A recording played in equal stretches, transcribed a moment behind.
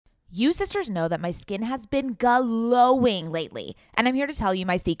You sisters know that my skin has been glowing lately, and I'm here to tell you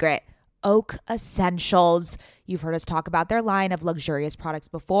my secret. Oak Essentials. You've heard us talk about their line of luxurious products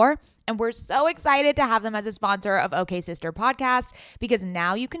before, and we're so excited to have them as a sponsor of OK Sister Podcast because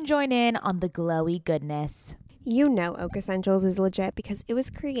now you can join in on the glowy goodness. You know Oak Essentials is legit because it was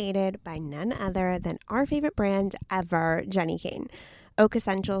created by none other than our favorite brand ever, Jenny Kane. Oak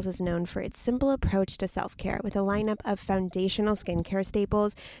Essentials is known for its simple approach to self-care with a lineup of foundational skincare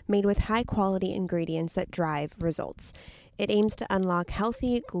staples made with high-quality ingredients that drive results. It aims to unlock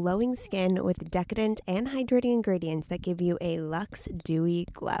healthy, glowing skin with decadent and hydrating ingredients that give you a luxe, dewy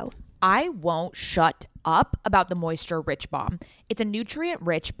glow. I won't shut up about the Moisture Rich Balm. It's a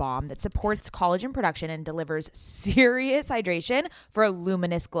nutrient-rich balm that supports collagen production and delivers serious hydration for a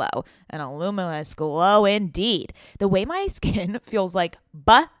luminous glow. And a luminous glow indeed. The way my skin feels like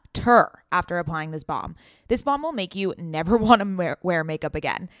butter after applying this balm. This balm will make you never want to wear makeup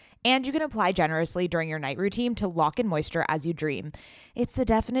again. And you can apply generously during your night routine to lock in moisture as you dream. It's the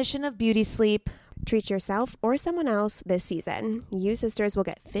definition of beauty sleep. Treat yourself or someone else this season. You sisters will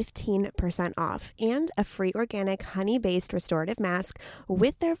get 15% off and a free organic honey-based restorative mask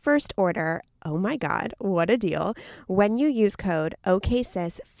with their first order. Oh my God, what a deal. When you use code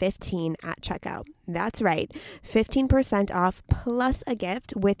OKSIS15 at checkout. That's right, 15% off plus a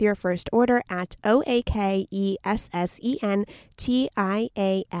gift with your first order at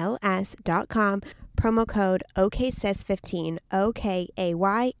OAKESSENTIALS.com. Promo code OKSIS15,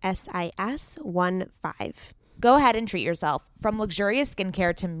 OKAYSIS15. Go ahead and treat yourself. From luxurious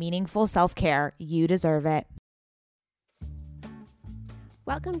skincare to meaningful self-care, you deserve it.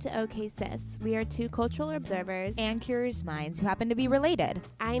 Welcome to OK Sis. We are two cultural observers And curious minds who happen to be related.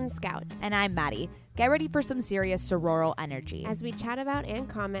 I'm Scout. And I'm Maddie. Get ready for some serious sororal energy. As we chat about and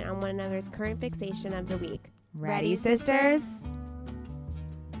comment on one another's current fixation of the week. Ready, sisters?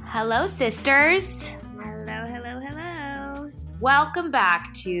 Hello, sisters. Hello. Welcome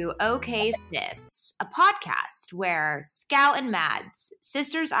back to OK Sis, a podcast where Scout and Mads,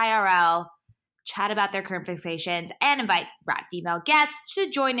 sisters IRL, chat about their current fixations and invite rad female guests to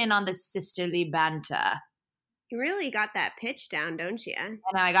join in on the sisterly banter. You really got that pitch down, don't you? And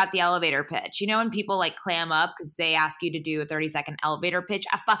I got the elevator pitch. You know when people like clam up because they ask you to do a 30-second elevator pitch?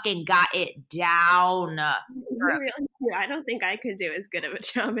 I fucking got it down. You really do. I don't think I could do as good of a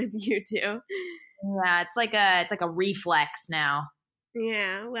job as you do. Yeah, it's like a reflex now.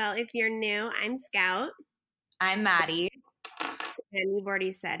 Yeah, well, if you're new, I'm Scout. I'm Maddie. And you've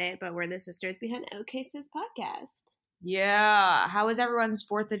already said it, but we're the sisters behind OK Sis Podcast. Yeah. How was everyone's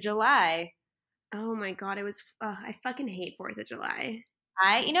 4th of July? Oh my God, I fucking hate 4th of July.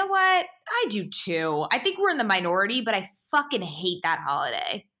 You know what? I do too. I think we're in the minority, but I fucking hate that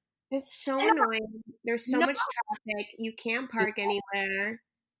holiday. It's so annoying. There's so much traffic. You can't park anywhere.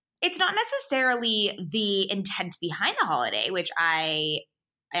 It's not necessarily the intent behind the holiday, which I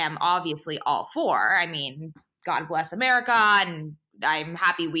am obviously all for. I mean, God bless America, and I'm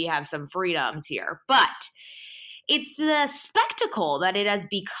happy we have some freedoms here. But it's the spectacle that it has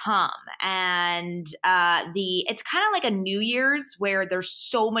become, and it's kind of like a New Year's where there's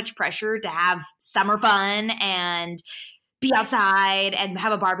so much pressure to have summer fun and be outside and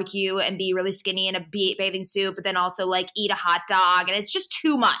have a barbecue and be really skinny in a bathing suit, but then also like eat a hot dog, and it's just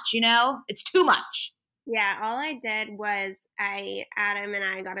too much, you know? It's too much. Yeah, all I did was Adam and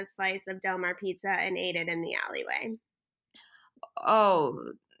I got a slice of Del Mar pizza and ate it in the alleyway. Oh,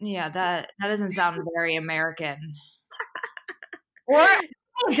 yeah, that doesn't sound very American. Or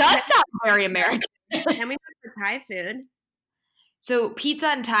it does sound very American. And we went for Thai food. So pizza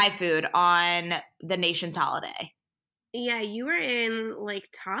and Thai food on the nation's holiday. Yeah, you were in Lake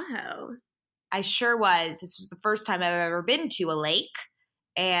Tahoe. I sure was. This was the first time I've ever been to a lake,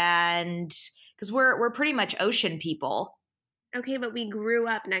 and because we're pretty much ocean people. Okay, but we grew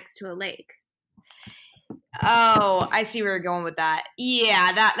up next to a lake. Oh, I see where you're going with that.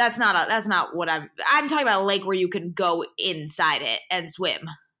 Yeah, that's not what I'm talking about. A lake where you can go inside it and swim.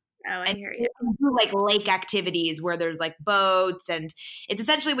 Oh, I hear you. Do like lake activities where there's like boats, and it's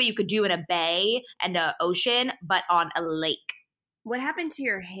essentially what you could do in a bay and an ocean, but on a lake. What happened to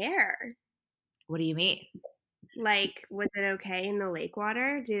your hair? What do you mean? Like, was it okay in the lake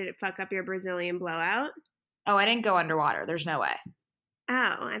water? Did it fuck up your Brazilian blowout? Oh, I didn't go underwater. There's no way. Oh,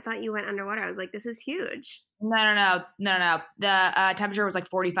 I thought you went underwater. I was like, this is huge. No. The temperature was like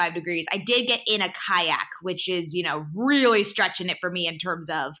 45 degrees. I did get in a kayak, which is, really stretching it for me in terms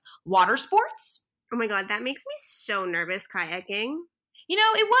of water sports. Oh my God, that makes me so nervous, kayaking.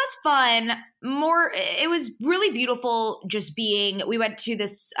 It was fun. It was really beautiful just we went to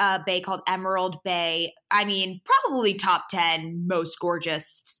this bay called Emerald Bay. I mean, probably top 10 most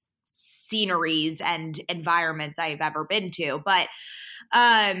gorgeous sceneries and environments I've ever been to. But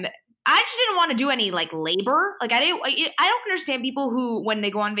I just didn't want to do any like labor. Like I don't understand people who, when they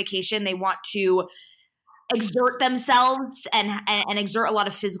go on vacation, they want to exert themselves and exert a lot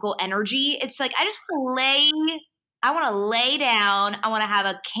of physical energy. It's like, I want to lay down. I want to have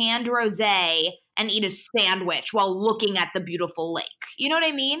a canned rosé and eat a sandwich while looking at the beautiful lake. You know what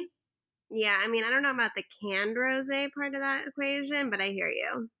I mean? Yeah, I mean, I don't know about the canned rosé part of that equation, but I hear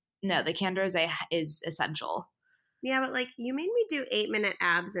you. No, the canned rosé is essential. Yeah, but like you made me do 8-minute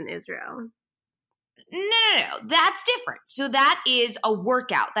abs in Israel. No. That's different. So that is a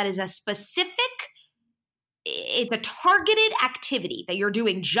workout. That is a specific, it's a targeted activity that you're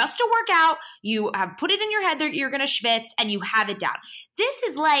doing just to work out. You have put it in your head that you're going to schwitz and you have it down. This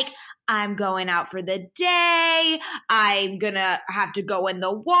is like, I'm going out for the day. I'm going to have to go in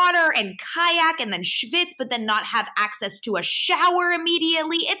the water and kayak and then schwitz, but then not have access to a shower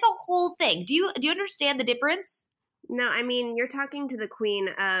immediately. It's a whole thing. Do you understand the difference? No, I mean, you're talking to the queen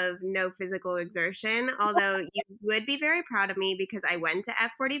of no physical exertion, although you would be very proud of me because I went to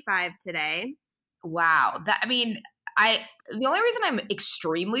F45 today. Wow. The only reason I'm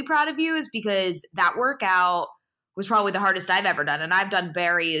extremely proud of you is because that workout was probably the hardest I've ever done. And I've done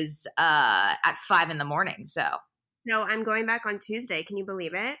berries at 5 a.m. So I'm going back on Tuesday. Can you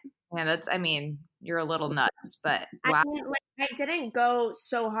believe it? Yeah, you're a little nuts, but wow. I mean, like, I didn't go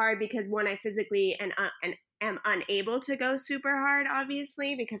so hard because one, I physically and am unable to go super hard,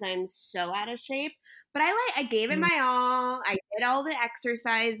 obviously, because I'm so out of shape. But I gave it my all. I did all the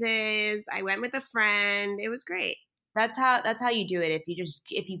exercises. I went with a friend. It was great. That's how you do it.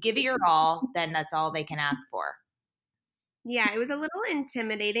 If you give it your all, then that's all they can ask for. Yeah, it was a little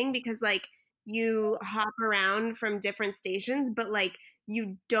intimidating because like you hop around from different stations, but like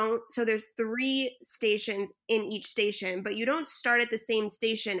you don't, so there's 3 stations in each station, but you don't start at the same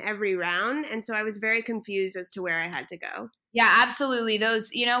station every round. And so I was very confused as to where I had to go. Yeah, absolutely.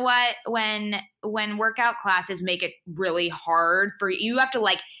 Those, you know what, when workout classes make it really hard for you have to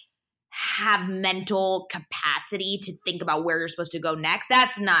like have mental capacity to think about where you're supposed to go next.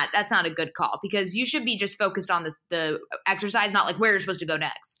 That's not a good call because you should be just focused on the exercise, not like where you're supposed to go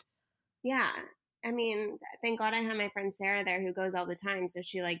next. Yeah. I mean, thank God I have my friend Sarah there who goes all the time. So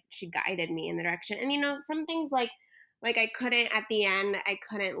she guided me in the direction. And, you know, some things like I couldn't, at the end, I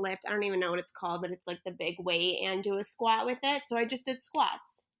couldn't lift. I don't even know what it's called, but it's like the big weight and do a squat with it. So I just did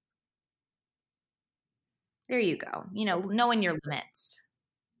squats. There you go. You know, knowing your limits.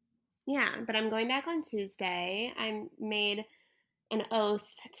 Yeah, but I'm going back on Tuesday. I made an oath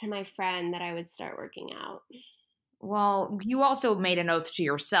to my friend that I would start working out. Well, you also made an oath to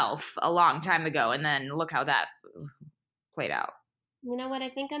yourself a long time ago, and then look how that played out. You know what? I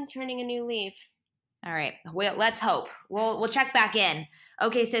think I'm turning a new leaf. All right. Well, let's hope. We'll check back in.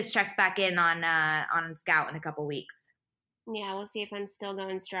 Okay, sis checks back in on Scout in a couple weeks. Yeah, we'll see if I'm still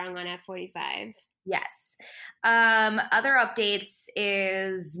going strong on F45. Yes. Other updates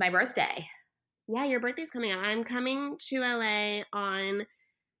is my birthday. Yeah, your birthday's coming up. I'm coming to LA on...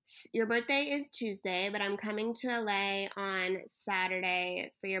 Your birthday is Tuesday, but I'm coming to LA on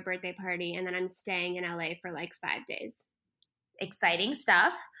Saturday for your birthday party, and then I'm staying in LA for like 5 days. Exciting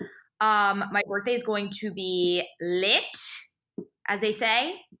stuff. My birthday is going to be lit, as they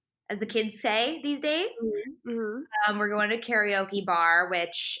say, as the kids say these days. Mm-hmm. We're going to a karaoke bar,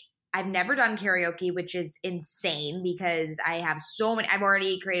 which I've never done karaoke, which is insane because I have so many. I've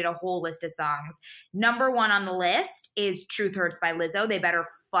already created a whole list of songs. Number 1 on the list is Truth Hurts by Lizzo. They better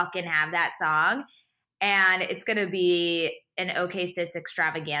fucking have that song. And it's going to be an OK Sis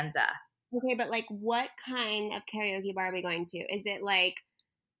extravaganza. Okay, but like what kind of karaoke bar are we going to? Is it like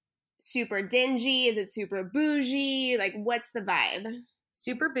super dingy? Is it super bougie? Like what's the vibe?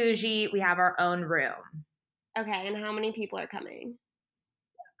 Super bougie. We have our own room. Okay, and how many people are coming?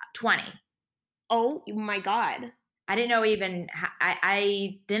 20. Oh my God. I didn't know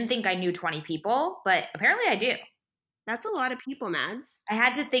I didn't think I knew 20 people, but apparently I do. That's a lot of people, Mads. I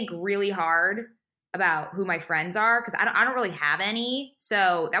had to think really hard about who my friends are because I don't really have any.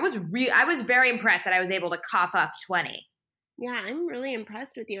 So that was I was very impressed that I was able to cough up 20. Yeah, I'm really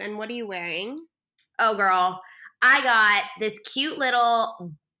impressed with you. And what are you wearing? Oh, girl. I got this cute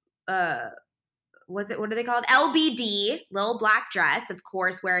little what are they called? LBD, little black dress, of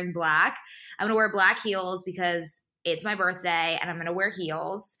course, wearing black. I'm going to wear black heels because it's my birthday and I'm going to wear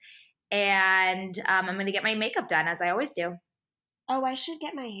heels. And I'm going to get my makeup done as I always do. Oh, I should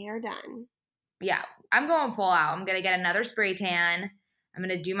get my hair done. Yeah, I'm going full out. I'm going to get another spray tan. I'm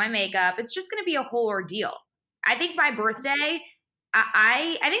going to do my makeup. It's just going to be a whole ordeal. I think my birthday,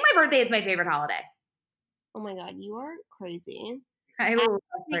 I think my birthday is my favorite holiday. Oh my God, you are crazy. I Alex love was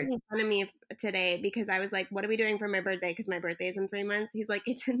birthdays. making fun of me today because I was like, what are we doing for my birthday? Because my birthday is in 3 months. He's like,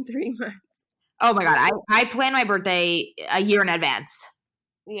 it's in 3 months. Oh my God. I plan my birthday a year in advance.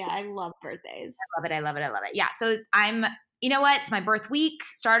 Yeah, I love birthdays. I love it. I love it. I love it. Yeah. So you know what? It's my birth week.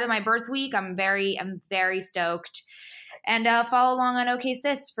 Started my birth week. I'm very stoked. And follow along on OK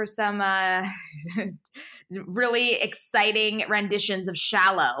Sis for some really exciting renditions of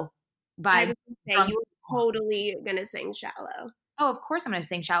Shallow I by was going to say, you were totally going to sing Shallow. Oh, of course I'm going to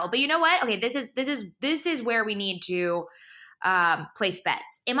sing Shallow. But you know what? Okay, this is where we need to place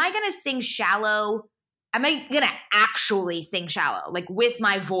bets. Am I going to sing Shallow? Am I going to actually sing Shallow, like with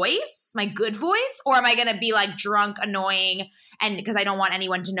my voice, my good voice? Or am I going to be like drunk, annoying, and because I don't want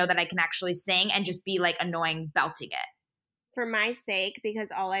anyone to know that I can actually sing and just be like annoying belting it? For my sake,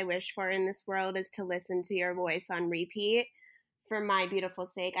 because all I wish for in this world is to listen to your voice on repeat. For my beautiful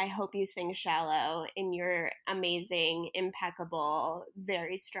sake, I hope you sing Shallow in your amazing, impeccable,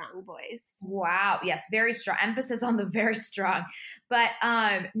 very strong voice. Wow. Yes, very strong. Emphasis on the very strong. But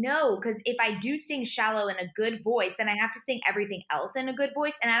no, because if I do sing Shallow in a good voice, then I have to sing everything else in a good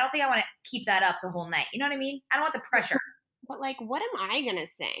voice. And I don't think I want to keep that up the whole night. You know what I mean? I don't want the pressure. But like, what am I going to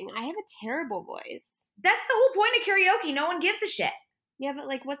sing? I have a terrible voice. That's the whole point of karaoke. No one gives a shit. Yeah, but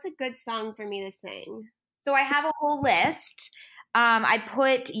like, what's a good song for me to sing? So I have a whole list. I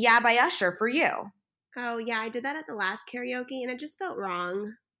put Yeah by Usher for you. Oh, yeah, I did that at the last karaoke and it just felt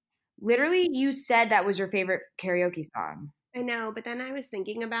wrong. Literally, you said that was your favorite karaoke song. I know, but then I was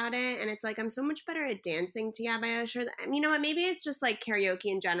thinking about it and it's like I'm so much better at dancing to Yeah by Usher. You know what? Maybe it's just like karaoke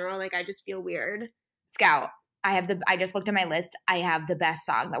in general. Like, I just feel weird. Scout, I just looked at my list. I have the best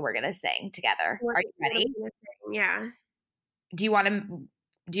song that we're going to sing together. Are you ready? Yeah. Do you want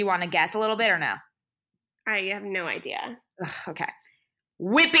to guess a little bit or no? I have no idea. Ugh, okay.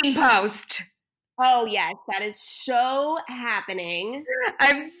 Whipping Post. Oh, yes. That is so happening.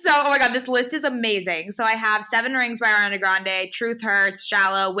 Oh my God, this list is amazing. So I have Seven Rings by Ariana Grande, Truth Hurts,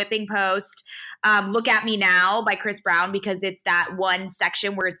 Shallow, Whipping Post, Look at Me Now by Chris Brown, because it's that one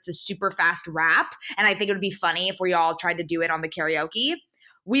section where it's the super fast rap. And I think it would be funny if we all tried to do it on the karaoke.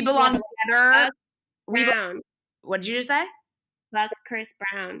 We Belong Together. What did you just say? Fuck Chris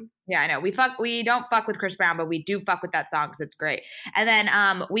Brown. Yeah, I know. We don't fuck with Chris Brown, but we do fuck with that song because it's great. And then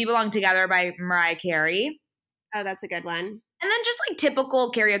We Belong Together by Mariah Carey. Oh, that's a good one. And then just like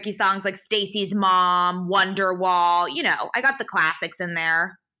typical karaoke songs like Stacy's Mom, Wonderwall. You know, I got the classics in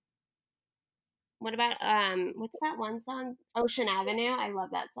there. What about what's that one song? Ocean Avenue. I love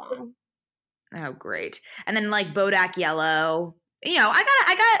that song. Oh, great. And then like Bodak Yellow. You know, I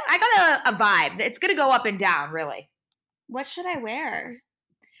got a vibe. It's gonna go up and down, really. What should I wear?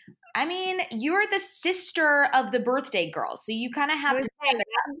 I mean, you're the sister of the birthday girl, so you kind of have to. I'm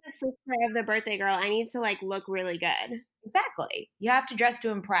the sister of the birthday girl. I need to like look really good. Exactly. You have to dress to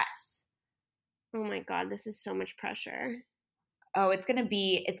impress. Oh my God, this is so much pressure. Oh, it's gonna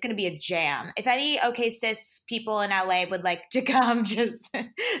be a jam. If any OK Sis people in LA would like to come, just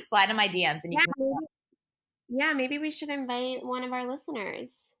slide in my DMs and you can. Maybe we should invite one of our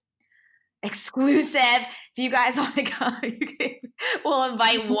listeners. Exclusive. If you guys want to come, we'll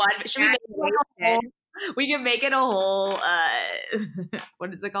invite one. Should we can make it a whole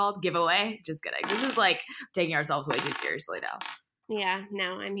what is it called? Giveaway? Just kidding. This is like taking ourselves way too seriously now. Yeah,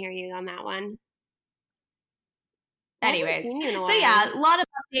 no, I'm hearing you on that one. Anyways, so yeah, a lot of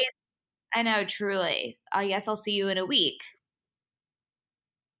updates. I know, truly. I guess I'll see you in a week.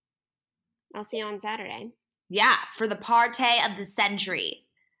 I'll see you on Saturday. Yeah, for the party of the century.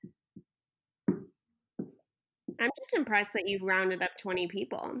 I'm just impressed that you've rounded up 20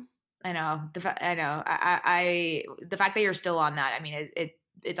 people. I know. I the fact that you're still on that, I mean,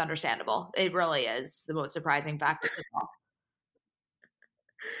 it's understandable. It really is the most surprising fact of it all.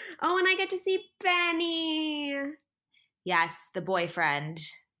 Oh, and I get to see Benny. Yes, the boyfriend.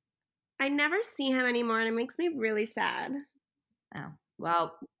 I never see him anymore, and it makes me really sad. Oh,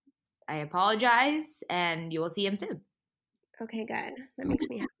 well, I apologize, and you will see him soon. Okay, good. That makes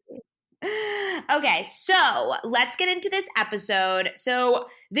me happy. Okay, so let's get into this episode. So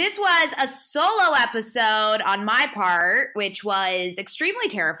this was a solo episode on my part, which was extremely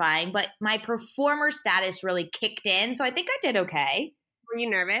terrifying, but my performer status really kicked in, so I think I did okay. Were you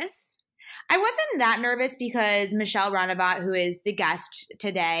nervous? I wasn't that nervous because Michelle Ranavat, who is the guest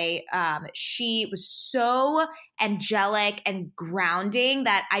today, she was so angelic and grounding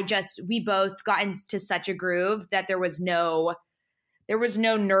that we both got into such a groove that there was no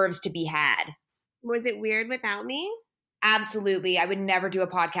nerves to be had. Was it weird without me? Absolutely. I would never do a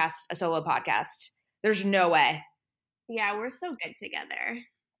solo podcast. There's no way. Yeah, we're so good together.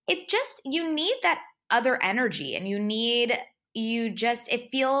 You need that other energy, and you need it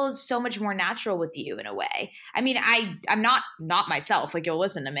feels so much more natural with you in a way. I mean, I'm not myself, like you'll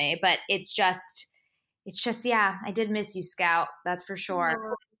listen to me, but it's just, yeah, I did miss you, Scout. That's for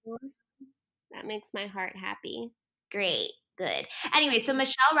sure. Aw, that makes my heart happy. Great. Good. Anyway, so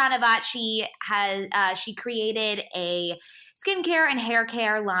Michelle Ranavat, she created a skincare and hair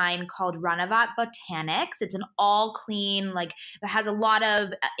care line called Ranavat Botanics. It's an all clean, like it has a lot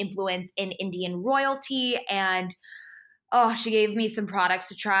of influence in Indian royalty, and she gave me some products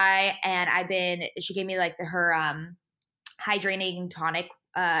to try, and she gave me like her hydrating tonic,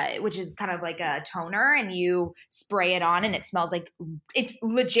 which is kind of like a toner, and you spray it on and it smells like, it's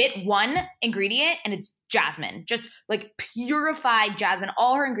legit one ingredient and it's jasmine, just like purified jasmine.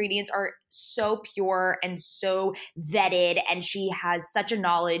 All her ingredients are so pure and so vetted, and she has such a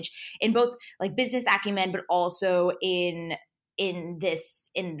knowledge in both like business acumen, but also in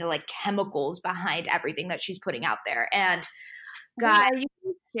the like chemicals behind everything that she's putting out there. And God, Wait, are you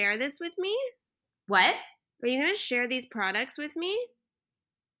going to share this with me? what? Are you going to share these products with me?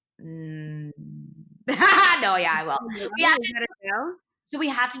 No, yeah, I will. Yeah. So we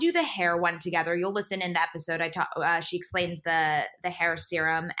have to do the hair one together. You'll listen in the episode. She explains the hair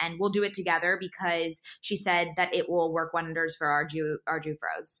serum, and we'll do it together because she said that it will work wonders for our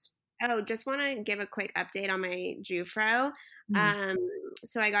Jufros. Oh, just want to give a quick update on my Jufro.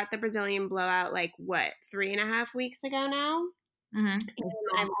 So I got the Brazilian blowout 3.5 weeks ago now. Mm-hmm. And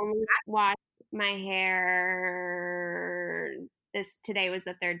I've only washed my hair. Today was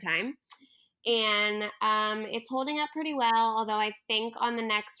the third time. And it's holding up pretty well, although I think on the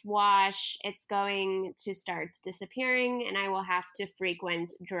next wash it's going to start disappearing and I will have to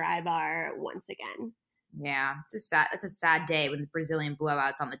frequent dry bar once again. Yeah, it's a sad day when the Brazilian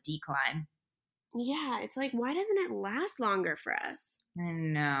blowout's on the decline. Yeah, it's like, why doesn't it last longer for us? I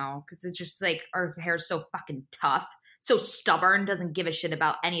know, because it's just like our hair's so fucking tough, so stubborn, doesn't give a shit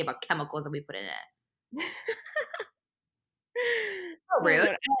about any of our chemicals that we put in it. So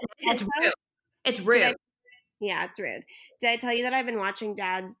rude. It's rude. It's rude. Yeah, it's rude. Did I tell you that I've been watching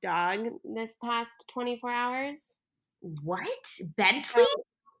Dad's dog this past 24 hours? What? Bentley?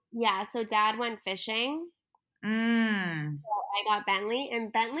 Yeah, so Dad went fishing. So I got Bentley,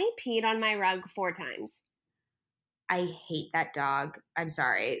 and Bentley peed on my rug 4 times. I hate that dog. I'm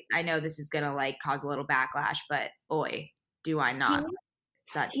sorry. I know this is going to cause a little backlash, but oi, do I not.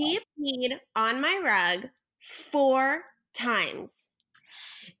 He peed on my rug 4 times.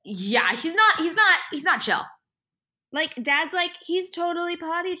 Yeah, he's not chill. Dad's he's totally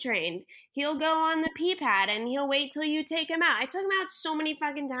potty trained. He'll go on the pee pad and he'll wait till you take him out. I took him out so many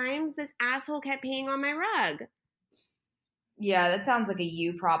fucking times. This asshole kept peeing on my rug. Yeah, that sounds like a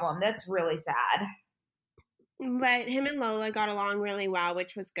you problem. That's really sad. But him and Lola got along really well,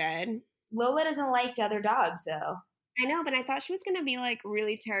 which was good. Lola doesn't like other dogs, though. I know, but I thought she was going to be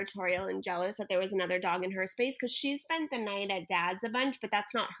really territorial and jealous that there was another dog in her space because she spent the night at Dad's a bunch, but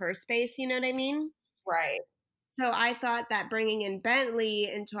that's not her space, you know what I mean? Right. So I thought that bringing in Bentley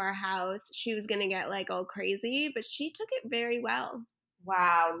into our house, she was going to get all crazy, but she took it very well.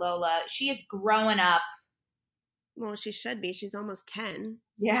 Wow, Lola. She is growing up. Well, she should be. She's almost 10.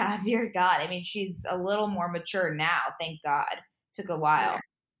 Yeah, dear God. I mean, she's a little more mature now, thank God. Took a while.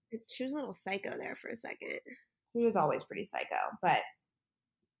 Yeah. She was a little psycho there for a second. She was always pretty psycho, but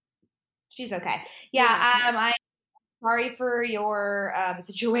she's okay. Yeah, I'm sorry for your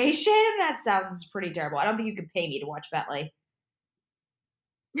situation. That sounds pretty terrible. I don't think you could pay me to watch Bentley.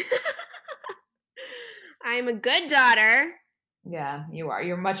 I'm a good daughter. Yeah, you are.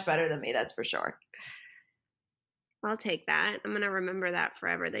 You're much better than me, that's for sure. I'll take that. I'm going to remember that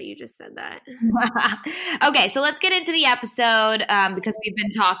forever that you just said that. Okay, so let's get into the episode because we've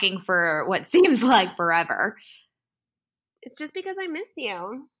been talking for what seems like forever. It's just because I miss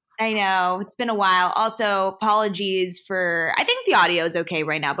you. I know. It's been a while. Also, apologies for, I think the audio is okay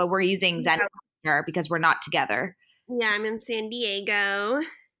right now, but we're using Zencaster because we're not together. Yeah, I'm in San Diego.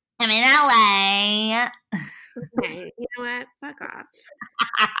 I'm in LA. Okay, you know what? Fuck off.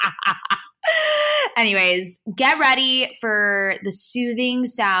 Anyways, get ready for the soothing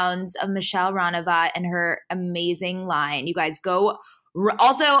sounds of Michelle Ranavat and her amazing line. You guys go.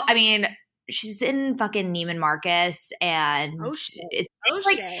 Also, I mean, she's in fucking Neiman Marcus, and it's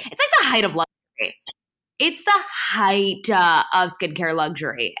like the height of luxury. It's the height of skincare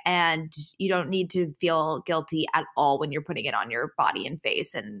luxury, and you don't need to feel guilty at all when you're putting it on your body and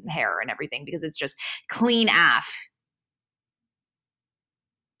face and hair and everything because it's just clean AF.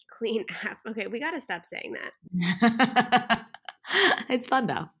 Clean AF. Okay, we got to stop saying that. It's fun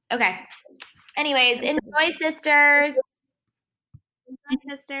though. Okay. Anyways, enjoy, sisters. Enjoy,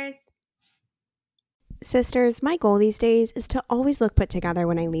 sisters. Sisters, my goal these days is to always look put together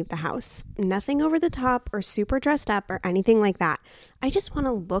when I leave the house. Nothing over the top or super dressed up or anything like that. I just want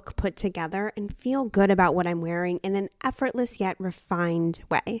to look put together and feel good about what I'm wearing in an effortless yet refined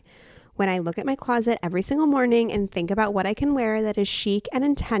way. When I look at my closet every single morning and think about what I can wear that is chic and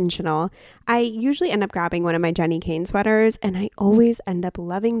intentional, I usually end up grabbing one of my Jenny Kane sweaters, and I always end up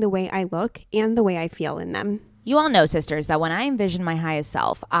loving the way I look and the way I feel in them. You all know, sisters, that when I envision my highest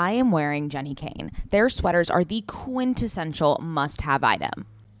self, I am wearing Jenny Kane. Their sweaters are the quintessential must-have item.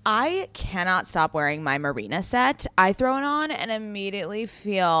 I cannot stop wearing my Marina set. I throw it on and immediately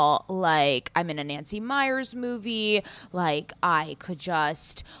feel like I'm in a Nancy Meyers movie, like I could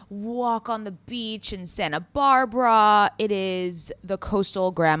just walk on the beach in Santa Barbara. It is the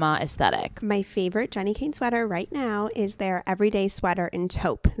coastal grandma aesthetic. My favorite Jenny Kane sweater right now is their everyday sweater in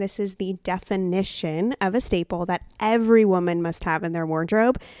taupe. This is the definition of a staple that every woman must have in their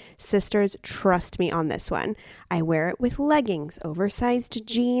wardrobe. Sisters, trust me on this one. I wear it with leggings, oversized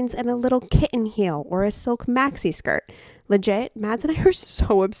jeans, and a little kitten heel or a silk maxi skirt. Legit, Mads and I are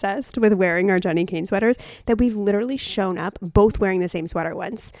so obsessed with wearing our Jenny Kane sweaters that we've literally shown up both wearing the same sweater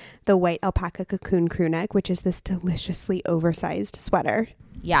once. The white alpaca cocoon crew neck, which is this deliciously oversized sweater.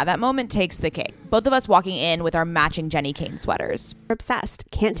 Yeah, that moment takes the cake. Both of us walking in with our matching Jenny Kane sweaters. We're obsessed.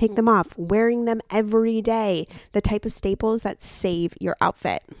 Can't take them off. Wearing them every day. The type of staples that save your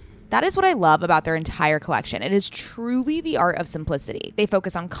outfit. That is what I love about their entire collection. It is truly the art of simplicity. They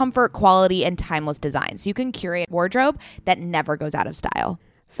focus on comfort, quality, and timeless designs. You can curate a wardrobe that never goes out of style.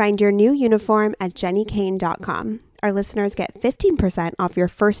 Find your new uniform at jennykane.com. Our listeners get 15% off your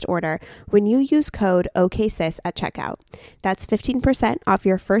first order when you use code OKSIS at checkout. That's 15% off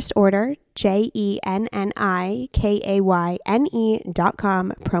your first order,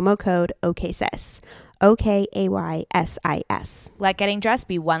 JENNIKAYNE.com, promo code OKSIS. OKAYSIS. Let getting dressed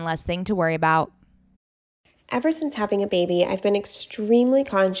be one less thing to worry about. Ever since having a baby, I've been extremely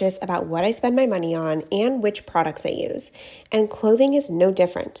conscious about what I spend my money on and which products I use. And clothing is no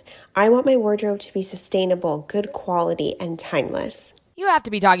different. I want my wardrobe to be sustainable, good quality, and timeless. You have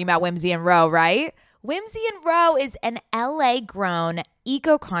to be talking about Whimsy & Row, right? Whimsy & Row is an LA-grown,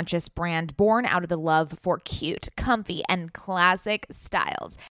 eco-conscious brand born out of the love for cute, comfy, and classic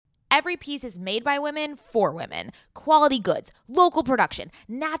styles. Every piece is made by women for women. Quality goods, local production,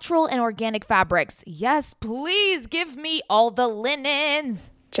 natural and organic fabrics. Yes, please give me all the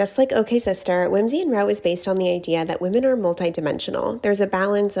linens. Just like OK Sister, Whimsy & Row is based on the idea that women are multidimensional. There's a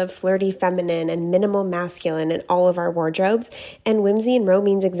balance of flirty feminine and minimal masculine in all of our wardrobes, and Whimsy & Row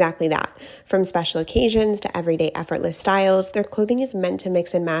means exactly that. From special occasions to everyday effortless styles, their clothing is meant to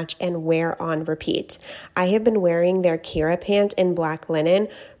mix and match and wear on repeat. I have been wearing their Kira pant in black linen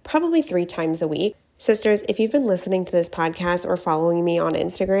probably 3 times a week. Sisters, if you've been listening to this podcast or following me on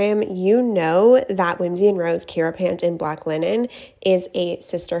Instagram, you know that Whimsy & Row's Kira pant in black linen is a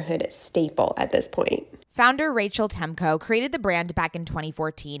sisterhood staple at this point. Founder Rachel Temko created the brand back in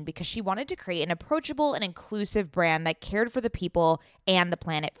 2014 because she wanted to create an approachable and inclusive brand that cared for the people and the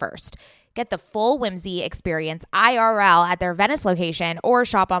planet first. Get the full Whimsy experience IRL at their Venice location or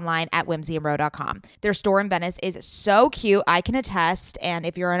shop online at whimsyandrow.com. Their store in Venice is so cute, I can attest, and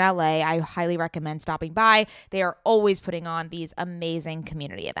if you're in LA, I highly recommend stopping by. They are always putting on these amazing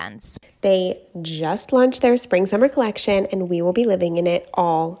community events. They just launched their spring-summer collection, and we will be living in it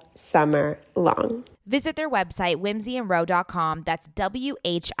all summer long. Visit their website, whimsyandrow.com. That's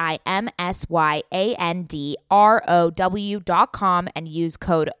WHIMSYANDROW.com and use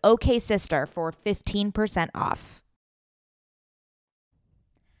code OKSister for 15% off.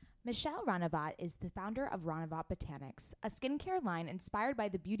 Michelle Ranavat is the founder of Ranavat Botanics, a skincare line inspired by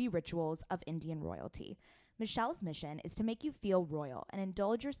the beauty rituals of Indian royalty. Michelle's mission is to make you feel royal and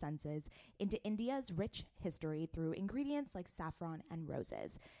indulge your senses into India's rich history through ingredients like saffron and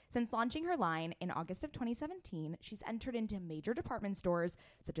roses. Since launching her line in August of 2017, she's entered into major department stores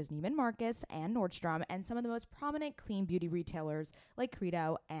such as Neiman Marcus and Nordstrom and some of the most prominent clean beauty retailers like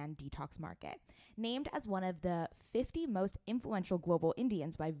Credo and Detox Market. Named as one of the 50 most influential global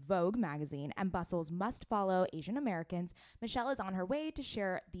Indians by Vogue magazine and Bustle's must-follow Asian Americans, Michelle is on her way to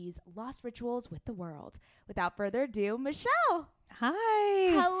share these lost rituals with the world. Without further ado, Michelle.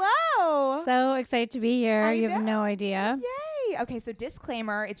 Hi. Hello. So excited to be here. I You have know. no idea. Yay. Okay, so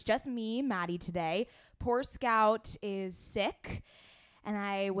disclaimer, it's just me, Maddie, today. Poor Scout is sick, and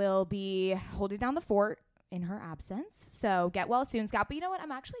I will be holding down the fort in her absence. So get well soon, Scout. But you know what?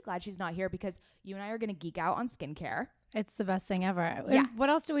 I'm actually glad she's not here because you and I are going to geek out on skincare. It's the best thing ever. Yeah. And what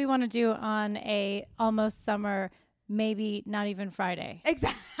else do we want to do on a almost summer, maybe not even Friday?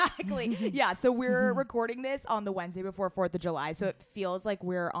 Exactly. Yeah. So we're recording this on the Wednesday before 4th of July. So it feels like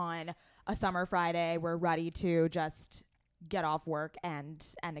we're on a summer Friday. We're ready to just get off work and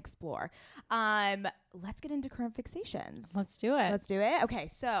explore. Let's get into current fixations. Let's do it. Let's do it. Okay,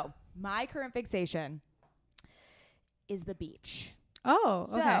 so my current fixation is the beach. Oh,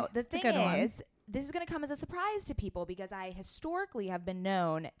 okay. So the That's a thing good one. is, this is going to come as a surprise to people because I historically have been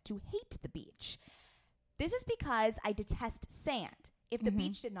known to hate the beach. This is because I detest sand. If the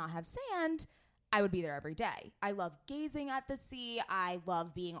beach did not have sand, I would be there every day. I love gazing at the sea. I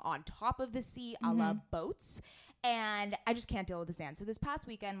love being on top of the sea. I love boats. And I just can't deal with the sand. So this past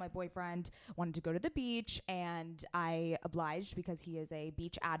weekend, my boyfriend wanted to go to the beach, and I obliged because he is a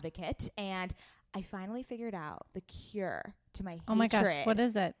beach advocate. And I finally figured out the cure to my hatred. Oh my gosh, what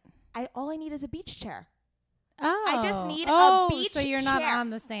is it? All I need is a beach chair. Oh, I just need a beach so you're not chair.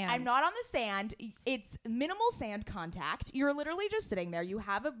 on the sand. I'm not on the sand. It's minimal sand contact. You're literally just sitting there. You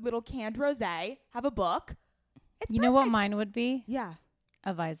have a little canned rosé, have a book. It's You know what perfect. mine would be? Yeah.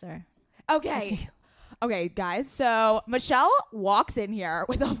 A visor. Okay. Okay, guys. So Michelle walks in here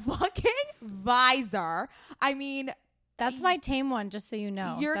with a fucking visor. I mean, That's my tame one, just so you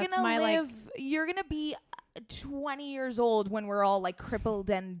know. you're That's gonna my, live. You're gonna be 20 years old when we're all like crippled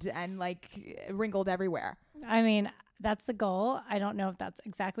and like wrinkled everywhere. I mean, that's the goal. I don't know if that's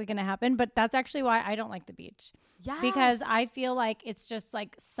exactly going to happen, but that's actually why I don't like the beach. Yeah. Because I feel like it's just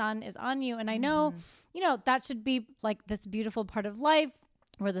like sun is on you. And I know, that should be like this beautiful part of life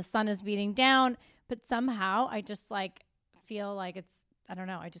where the sun is beating down. But somehow I just like feel like I don't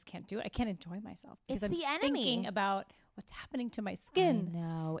know. I just can't do it. I can't enjoy myself because It's I'm the just enemy. thinking about what's happening to my skin.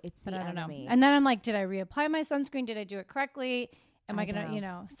 No, it's But the I don't enemy. know. And then I'm like, did I reapply my sunscreen? Did I do it correctly? Am I going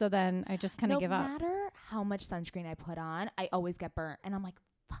know. to, so then I just kind of give up. No matter how much sunscreen I put on, I always get burnt. And I'm like,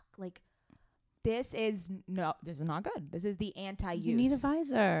 fuck, like, this is not good. This is the anti-youth. You need a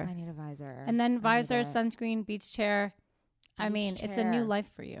visor. I need a visor. And then I need visor, it. sunscreen, beach chair. I Beach mean, it's a new chair.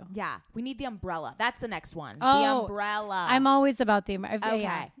 life for you. Yeah, we need the umbrella. That's the next one. The Oh, umbrella. I'm always about the okay.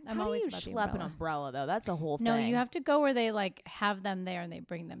 Yeah, I'm how always do you about the schlep an umbrella. umbrella, though? That's a whole thing. No, you have to go where they like have them there and they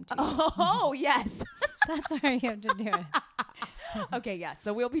bring them to you. Oh, yes. That's where you have to do it. Okay, yes.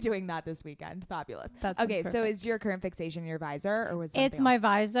 So we'll be doing that this weekend. Fabulous. That sounds Okay, so perfect. is your current fixation your visor, or was something It's my else?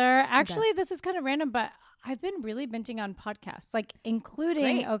 visor. Actually, this is kind of random, but I've been really binging on podcasts, like including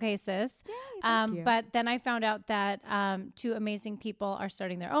Great. Okay Sis. Yay, thank you. But then I found out that two amazing people are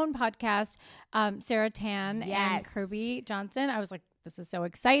starting their own podcast, Sarah Tan and Yes. Kirby Johnson. I was like, this is so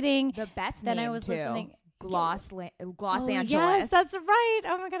exciting. The best Then name, I was too. listening. Los Oh, Angeles. yes, that's right.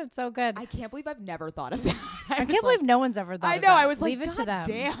 Oh my God, it's so good. I can't believe I've never thought of that. I can't believe no one's ever thought I of know. that. I was like, Leave it to God them.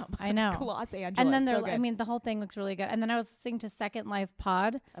 damn. I know. Los Angeles. And then so good. I mean, the whole thing looks really good. And then I was listening to Second Life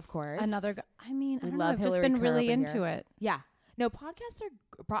Pod. Of course. Another, I mean, I We don't know. love I've just Hillary been Kerr really over into here. it. Yeah. No, podcasts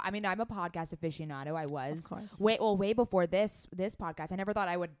are. I mean, I'm a podcast aficionado. I was Of course. way before this podcast. I never thought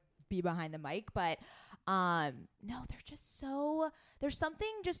I would be behind the mic, but no, they're just so. There's something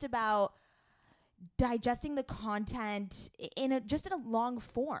just about digesting the content in a long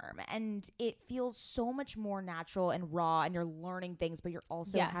form, and it feels so much more natural and raw, and you're learning things, but you're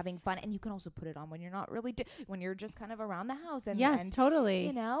also Yes. having fun, and you can also put it on when you're not really when you're just kind of around the house. And Yes, and, totally.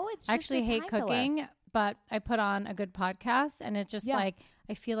 You know, it's I just actually a hate time filler. cooking, but I put on a good podcast and it's just Yeah. like,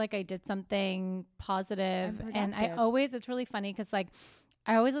 I feel like I did something positive. And And I productive. it's really funny because like,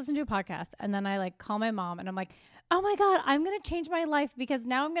 I always listen to a podcast and then I like call my mom and I'm like, oh my God, I'm going to change my life because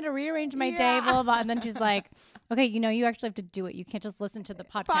now I'm going to rearrange my day, blah, blah, blah. And then she's like, okay, you actually have to do it. You can't just listen to the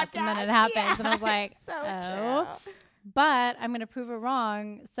podcast and then it happens. yeah. And I was like, So oh. true. But I'm going to prove her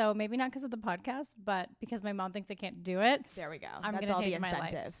wrong. So maybe not because of the podcast, but because my mom thinks I can't do it. There we go. I'm That's going all to the change my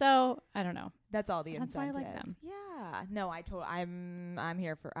incentive. life. So I don't know. That's all the That's why I incentive. like them. Yeah. No, I'm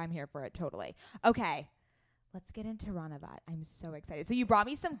here for it totally. Okay. Let's get into Ranavat. I'm so excited. So you brought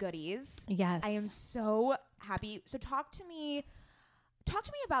me some goodies. Yes. I am so happy. So talk to me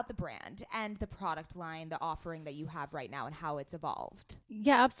about the brand and the product line, the offering that you have right now and how it's evolved.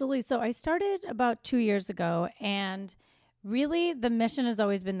 Yeah, absolutely. So I started about 2 years ago and really the mission has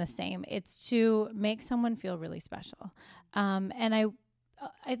always been the same. It's to make someone feel really special. And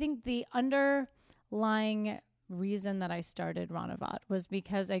I think the underlying reason that I started Ranavat was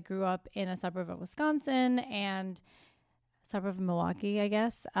because I grew up in a suburb of Wisconsin and suburb of Milwaukee, I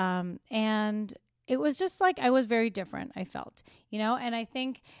guess. And it was just like I was very different, I felt, and I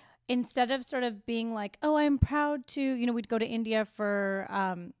think instead of sort of being like, oh, I'm proud to, we'd go to India for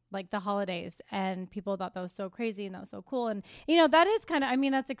like the holidays and people thought that was so crazy and that was so cool. And, that is kind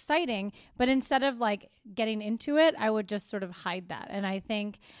of, that's exciting. But instead of like getting into it, I would just sort of hide that. And I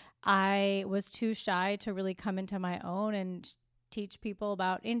think I was too shy to really come into my own and teach people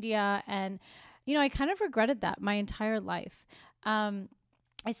about India. And, I kind of regretted that my entire life.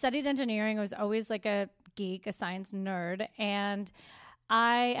 I studied engineering. I was always like a geek, a science nerd. And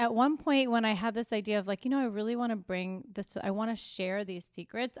I, at one point when I had this idea of like, I really want to bring this, I want to share these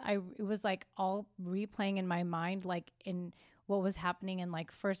secrets. It was like all replaying in my mind, like in what was happening in like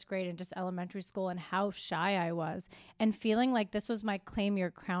first grade and just elementary school and how shy I was, and feeling like this was my claim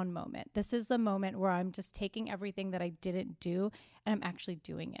your crown moment. This is the moment where I'm just taking everything that I didn't do and I'm actually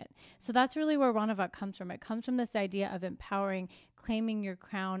doing it. So that's really where Ranavat comes from. It comes from this idea of empowering, claiming your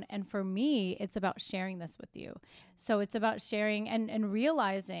crown. And for me, it's about sharing this with you. So it's about sharing and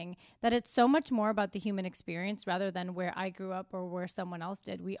realizing that it's so much more about the human experience rather than where I grew up or where someone else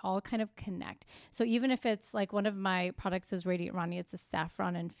did. We all kind of connect. So even if it's like one of my products is Radiant Rani, it's a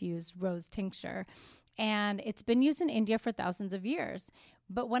saffron infused rose tincture. And it's been used in India for thousands of years.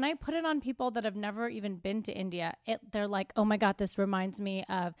 But when I put it on people that have never even been to India, they're like, oh my God, this reminds me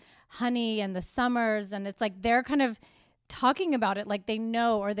of honey and the summers. And it's like they're kind of talking about it like they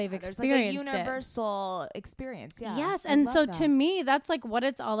know or they've experienced like a universal experience. Yeah. Yes. And so to me, that's like what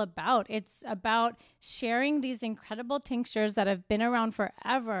it's all about. It's about sharing these incredible tinctures that have been around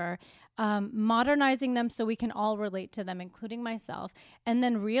forever, modernizing them so we can all relate to them, including myself, and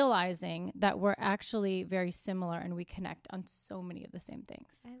then realizing that we're actually very similar and we connect on so many of the same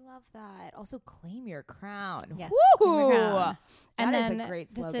things. I love that. Also, claim your crown. Yes. Woo! Claim your crown. And that then is a great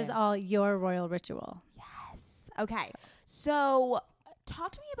slogan. This is all your royal ritual. Yes. Okay. So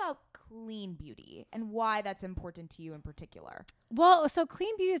talk to me about clean beauty and why that's important to you in particular. Well, so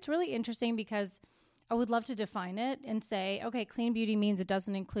clean beauty, it's really interesting because I would love to define it and say, okay, clean beauty means it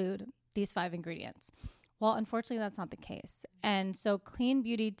doesn't include these 5 ingredients. Well, unfortunately, that's not the case. And so clean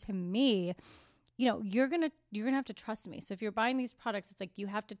beauty to me, you're gonna have to trust me. So if you're buying these products, it's like you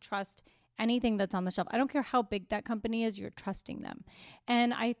have to trust anything that's on the shelf. I don't care how big that company is, you're trusting them.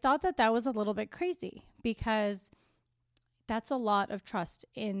 And I thought that was a little bit crazy because that's a lot of trust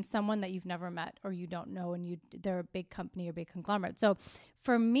in someone that you've never met or you don't know, and they're a big company or big conglomerate. So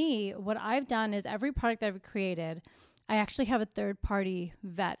for me, what I've done is every product that I've created, I actually have a third party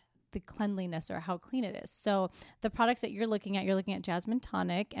vet the cleanliness or how clean it is. So the products that you're looking at Jasmine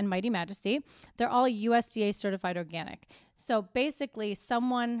Tonic and Mighty Majesty. They're all USDA certified organic. So basically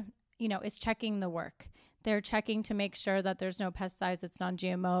someone, is checking the work. They're checking to make sure that there's no pesticides, it's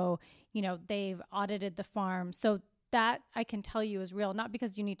non-GMO, they've audited the farm. So that I can tell you is real, not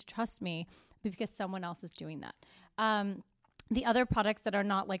because you need to trust me, but because someone else is doing that. The other products that are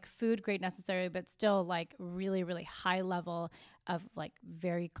not like food grade necessarily, but still like really, really high level of like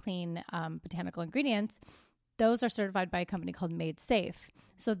very clean botanical ingredients, those are certified by a company called Made Safe.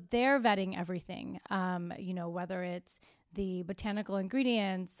 So they're vetting everything, whether it's the botanical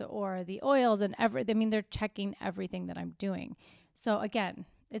ingredients or the oils and they're checking everything that I'm doing. So again,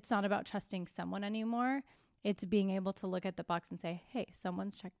 it's not about trusting someone anymore. It's being able to look at the box and say, hey,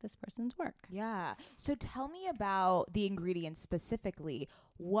 someone's checked this person's work. Yeah. So tell me about the ingredients specifically.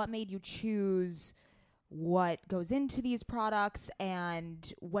 What made you choose what goes into these products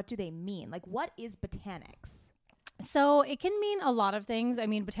and what do they mean? Like, what is botanics? So it can mean a lot of things. I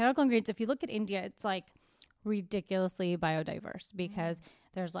mean, botanical ingredients, if you look at India, it's like ridiculously biodiverse because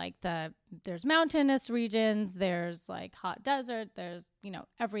there's mountainous regions, there's like hot desert, there's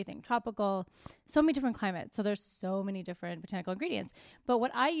everything tropical, so many different climates. So there's so many different botanical ingredients. But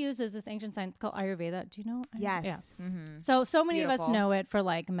what I use is this ancient science called Ayurveda. Do you know? Yes. Yeah. Mm-hmm. So many of us know it for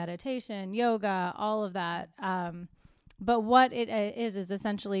like meditation, yoga, all of that. But what it is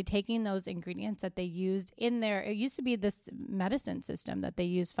essentially taking those ingredients that they used in there. It used to be this medicine system that they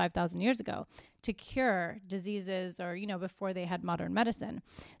used 5,000 years ago to cure diseases or, before they had modern medicine.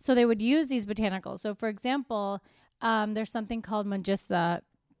 So they would use these botanicals. So for example, there's something called Manjistha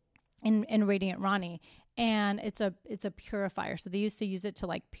in Radiant Rani. And it's a purifier. So they used to use it to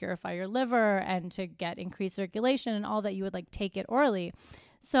like purify your liver and to get increased circulation and all that. You would like take it orally.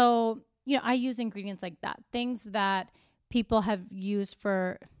 So, I use ingredients like that, things that people have used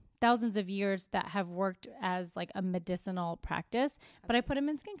for thousands of years that have worked as like a medicinal practice, but I put them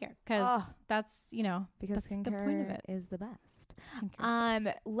in skincare because that's, because that's skincare the point of it. Is the best.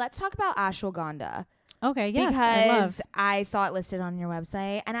 Best. Let's talk about ashwagandha. Okay, yes, because I saw it listed on your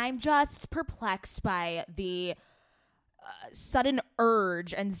website and I'm just perplexed by the sudden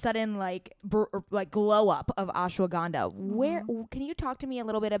urge and sudden like glow up of ashwagandha. Where can you talk to me a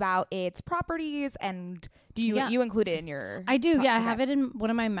little bit about its properties, and do you include it in your I do. I have it in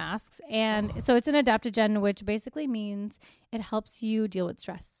one of my masks, and so it's an adaptogen, which basically means it helps you deal with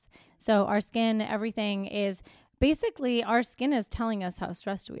stress. So our skin, everything is basically, our skin is telling us how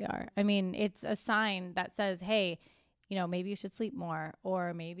stressed we are. I mean, it's a sign that says, hey, maybe you should sleep more,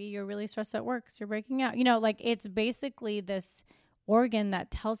 or maybe you're really stressed at work because you're breaking out. It's basically this organ that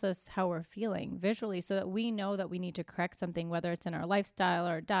tells us how we're feeling visually, so that we know that we need to correct something, whether it's in our lifestyle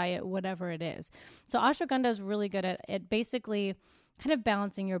or diet, whatever it is. So ashwagandha is really good at it, basically kind of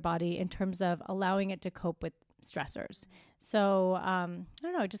balancing your body in terms of allowing it to cope with stressors. So I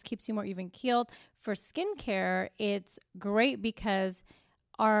don't know, it just keeps you more even keeled. For skincare, it's great because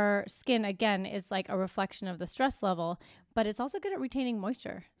our skin, again, is like a reflection of the stress level, but it's also good at retaining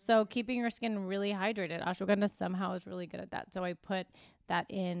moisture. So keeping your skin really hydrated. Ashwagandha somehow is really good at that. So I put that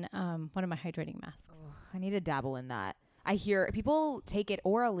in one of my hydrating masks. Oh, I need to dabble in that. I hear people take it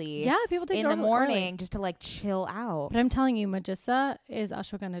orally. Yeah, people take it in the morning early. just to like chill out. But I'm telling you, Magissa is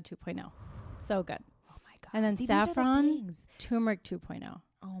ashwagandha 2.0. So good. Oh my God. And then See, these are the saffron, things. turmeric 2.0.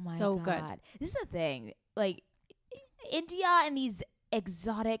 Oh my so God. good. This is the thing. Like India and these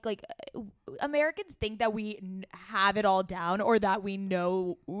exotic, like Americans think that we have it all down, or that we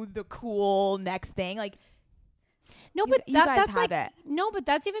know the cool next thing. Like, no, but you guys that's have like, it. no, but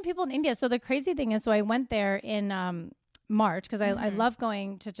that's even people in India. So the crazy thing is, so I went there in March because I love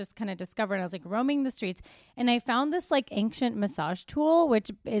going to just kind of discover, and I was like roaming the streets, and I found this like ancient massage tool,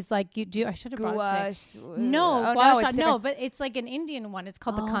 which is like I should have brought it today. No, but it's like an Indian one. It's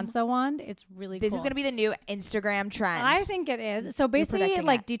called the Kansa wand. It's really This cool. is gonna be the new Instagram trend. I think it is. So basically it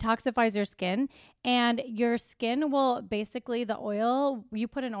like detoxifies your skin, and your skin will basically, the oil, you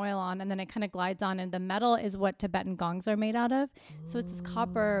put an oil on and then it kind of glides on, and the metal is what Tibetan gongs are made out of. So it's this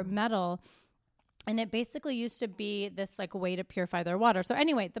copper metal. And it basically used to be this like way to purify their water. So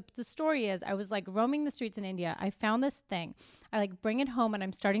anyway, the story is, I was like roaming the streets in India. I found this thing. I like bring it home and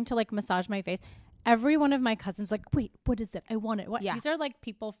I'm starting to like massage my face. Every one of my cousins was like, wait, what is it? I want it. What? Yeah. These are like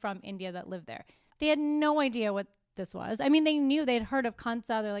people from India that live there. They had no idea what this was. I mean, they knew, they'd heard of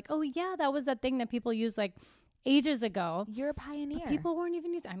Kansa. They're like, oh yeah, that was that thing that people use like ages ago. You're a pioneer. But people weren't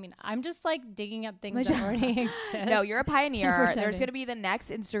even using. I mean, I'm just like digging up things that already exist. No, you're a pioneer. There's going to be the next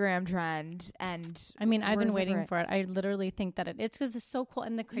Instagram trend, and I mean, I've been waiting for it. I literally think that it's because it's so cool.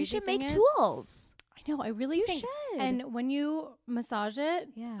 And the crazy you should thing make is, tools. I know, I really You think. should. And when you massage it,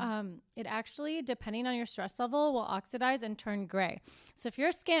 Yeah. it actually, depending on your stress level, will oxidize and turn gray. So if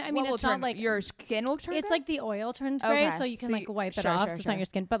your skin, I mean, What it's will not turn- like your skin will turn. it's gray? like the oil turns gray, Okay. so you can So like wipe it sure, off. sure, So it's sure. not your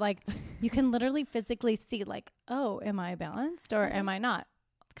skin, but like you can literally physically see, like, oh, am I balanced or am I not?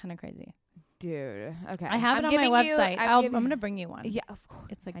 It's kind of crazy. Dude. Okay. I have it on my website. I'm gonna bring you one. Yeah, of course.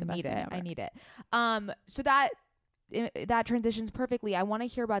 It's like I the best need thing it. ever. I need it. So that transitions perfectly. I want to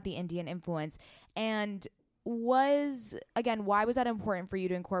hear about the Indian influence, and why was that important for you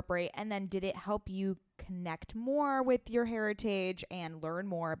to incorporate? And then did it help you connect more with your heritage and learn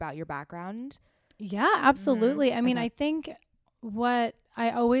more about your background? Yeah, absolutely. I mean, Okay. I think what I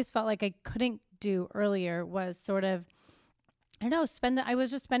always felt like I couldn't do earlier was sort of, I don't know, I was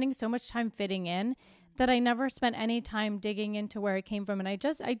just spending so much time fitting in that I never spent any time digging into where I came from. And I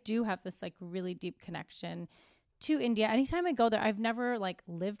do have this like really deep connection to India. Anytime I go there, I've never like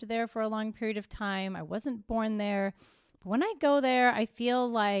lived there for a long period of time. I wasn't born there. But when I go there, I feel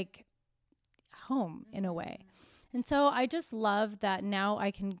like home in a way. And so I just love that now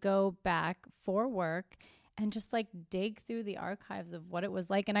I can go back for work and just like dig through the archives of what it was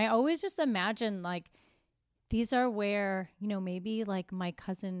like. And I always just imagine like, these are where, you know, maybe like my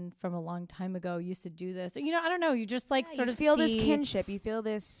cousin from a long time ago used to do this. Or, you know, I don't know. You just like sort you of feel see this kinship. You feel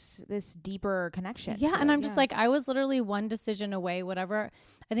this deeper connection. Yeah, to and it. I'm just like, I was literally one decision away, whatever.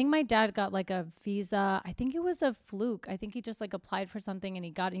 I think my dad got like a visa. I think it was a fluke. I think he just like applied for something and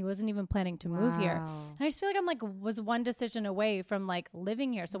he got it. He wasn't even planning to move here. Wow. And I just feel like I'm like, was one decision away from like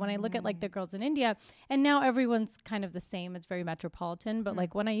living here. So when I look at like the girls in India, and now everyone's kind of the same. It's very metropolitan. But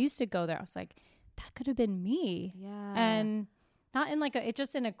like when I used to go there, I was like, that could have been me. Yeah. And not in like it's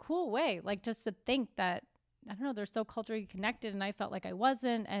just in a cool way. Like just to think that, I don't know, they're so culturally connected and I felt like I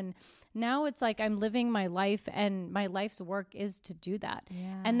wasn't. And now it's like I'm living my life and my life's work is to do that.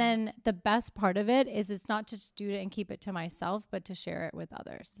 Yeah. And then the best part of it is it's not just do it and keep it to myself, but to share it with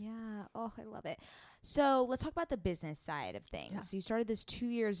others. Yeah. Oh, I love it. So let's talk about the business side of things. Yeah. So you started this 2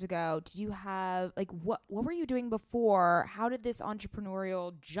 years ago. Did you have like what were you doing before? How did this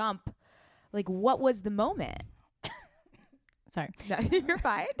entrepreneurial jump? Like what was the moment? Sorry. No, you're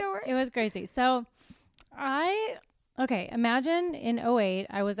fine. Don't worry. It was crazy. So imagine in 2008,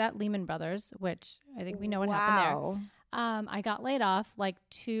 I was at Lehman Brothers, which I think we know what happened there. I got laid off like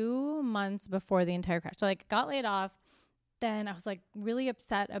 2 months before the entire crash. So like got laid off. Then I was like really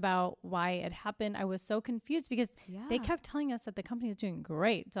upset about why it happened. I was so confused because they kept telling us that the company was doing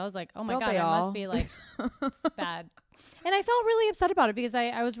great. So I was like, oh my God, it must be like, it's bad. And I felt really upset about it because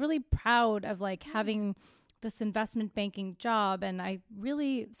I was really proud of like having this investment banking job. And I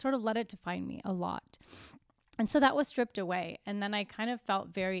really sort of let it define me a lot. And so that was stripped away. And then I kind of felt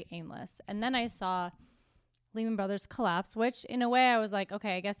very aimless. And then I saw Lehman Brothers collapse, which in a way I was like,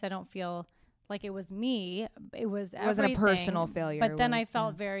 okay, I guess I don't feel like it was me. It wasn't a personal failure. But then I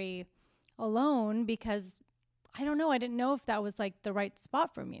felt very alone because I don't know. I didn't know if that was like the right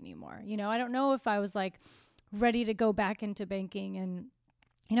spot for me anymore. You know, I don't know if I was like ready to go back into banking. And,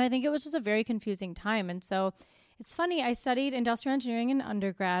 you know, I think it was just a very confusing time. And so it's funny. I studied industrial engineering in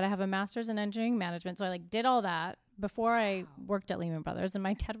undergrad. I have a master's in engineering management. So I like did all that before I worked at Lehman Brothers. And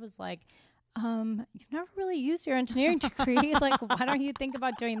my dad was like, you've never really used your engineering degree. Like, why don't you think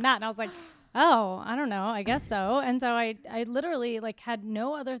about doing that? And I was like, oh, I don't know. I guess so. And so I literally like had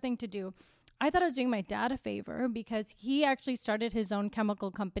no other thing to do. I thought I was doing my dad a favor because he actually started his own chemical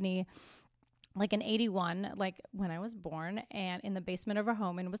company like in 81, like when I was born, and in the basement of our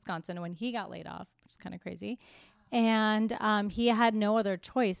home in Wisconsin when he got laid off, which is kind of crazy. And he had no other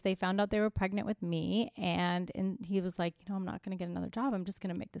choice. They found out they were pregnant with me. And he was like, you know, I'm not going to get another job. I'm just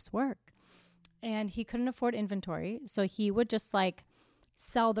going to make this work. And he couldn't afford inventory. So he would just like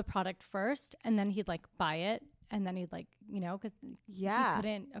sell the product first and then he'd like buy it. And then he'd like, you know, because he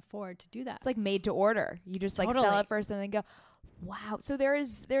couldn't afford to do that. It's like made to order. You just like Totally. sell it first and then go, wow. So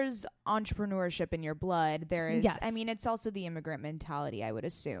there's entrepreneurship in your blood. There is, Yes. I mean, it's also the immigrant mentality, I would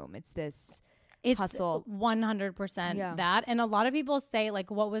assume. It's this It's hustle. 100% that. And a lot of people say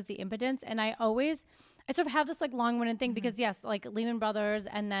like, what was the impotence? And I sort of have this like long-winded thing because yes, like Lehman Brothers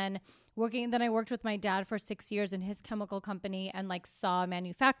and then I worked with my dad for 6 years in his chemical company and like saw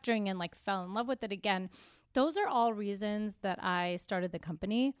manufacturing and like fell in love with it again. Those are all reasons that I started the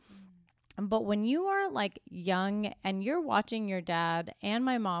company. But when you are like young and you're watching your dad, and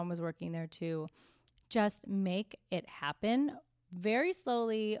my mom was working there too, just make it happen very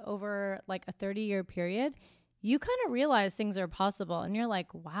slowly over like a 30-year period, you kind of realize things are possible. And you're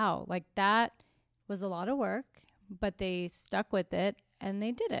like, wow, like that was a lot of work, but they stuck with it and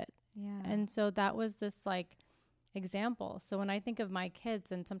they did it. Yeah. And so that was this like example. So when I think of my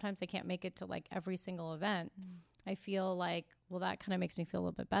kids, and sometimes I can't make it to like every single event, I feel like, well, that kind of makes me feel a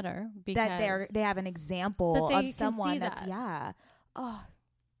little bit better because that they have an example that of they someone can see that's that. Oh,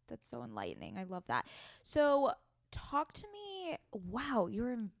 that's so enlightening. I love that. So talk to me. Wow, you're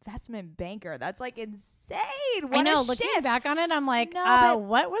an investment banker. That's like insane. What I know. a Looking shift. back on it, I'm like, No,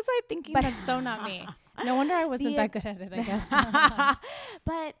 what was I thinking? That's so not me. No wonder I wasn't that good at it, I guess.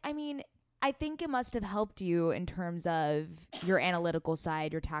 But I mean, I think it must have helped you in terms of your analytical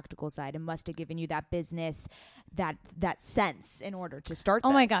side, your tactical side. It must have given you that business, that sense in order to start.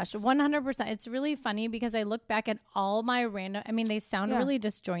 Oh my gosh, 100%. It's really funny because I look back at all my they sound really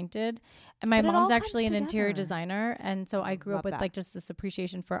disjointed. And my But it mom's all actually comes an interior together. designer. And so I grew Love up with that. like just this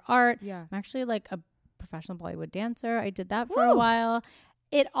appreciation for art. Yeah. I'm actually like a professional Bollywood dancer. I did that for a while.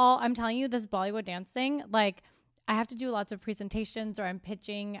 I'm telling you, this Bollywood dance thing, like I have to do lots of presentations or I'm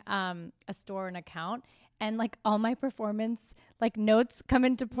pitching a store, an account, and like all my performance like notes come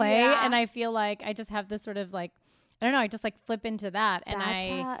into play. Yeah. And I feel like I just have this sort of like, I don't know, I just like flip into that. And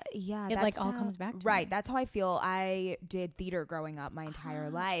it like all comes back to right. me. That's how I feel. I did theater growing up my entire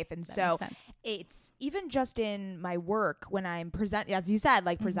life. And That so makes sense. it's even just in my work when I'm as you said,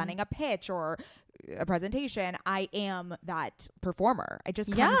 like presenting a pitch or a presentation, I am that performer. It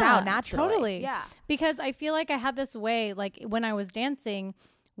just comes out naturally. Totally. Yeah. Because I feel like I had this way, like when I was dancing,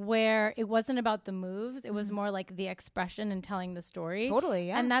 where it wasn't about the moves. It was more like the expression and telling the story. Totally,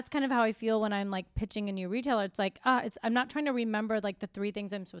 yeah. And that's kind of how I feel when I'm like pitching a new retailer. It's like, I'm not trying to remember like the 3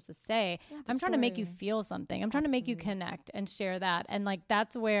 things I'm supposed to say. I'm trying to make you feel something. I'm trying to make you connect and share that. And like,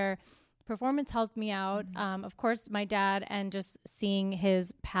 that's where performance helped me out. Of course, my dad and just seeing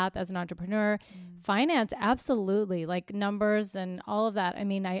his path as an entrepreneur, finance, absolutely, like numbers and all of that. I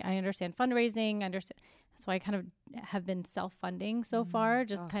mean, I understand fundraising, that's why I kind of have been self-funding so far,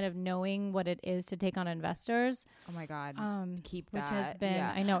 just kind of knowing what it is to take on investors. Oh my God. Keep which that. has been,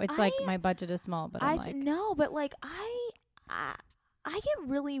 Yeah. I know it's like my budget is small, but I'm like, no, but like I get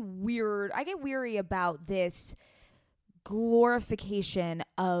really weird. I get weary about this glorification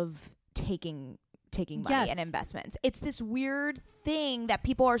of taking money Yes. and investments. It's this weird thing that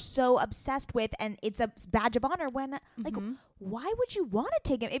people are so obsessed with, and it's a badge of honor when like, why would you want to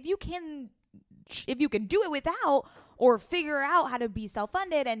take it if you can do it without, or figure out how to be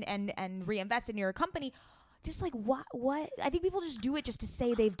self-funded and reinvest in your company? Just like what I think people just do it just to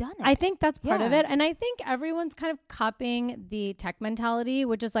say they've done it. I think that's part of Yeah. it. And I think everyone's kind of copying the tech mentality,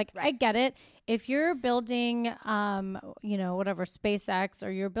 which is like, I get it. If you're building, whatever, SpaceX, or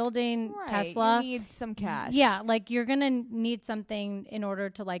you're building Tesla, you need some cash. yeah, like you're going to need something in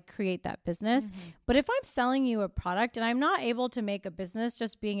order to like create that business. But if I'm selling you a product and I'm not able to make a business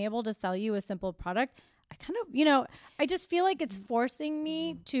just being able to sell you a simple product, I kind of, I just feel like it's forcing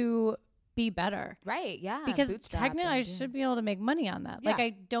me to be better. Right. Yeah. Because bootstrap technically I and should be able to make money on that. Yeah.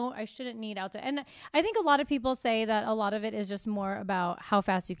 Like I shouldn't need outside. And I think a lot of people say that a lot of it is just more about how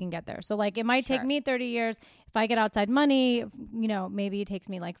fast you can get there. So like it might take me 30 years. If I get outside money, maybe it takes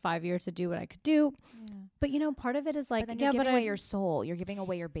me like 5 years to do what I could do. Yeah. But part of it is like, but then you're giving away your soul. You're giving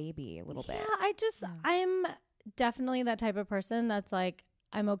away your baby a little bit. Yeah, I'm definitely that type of person that's like,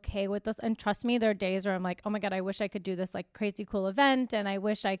 I'm okay with this. And trust me, there are days where I'm like, oh my God, I wish I could do this like crazy cool event. And I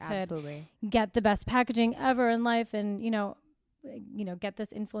wish I could get the best packaging ever in life. And, get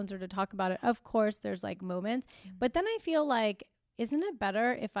this influencer to talk about it. Of course, there's like moments, but then I feel like, isn't it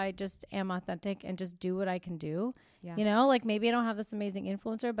better if I just am authentic and just do what I can do? Yeah. Like maybe I don't have this amazing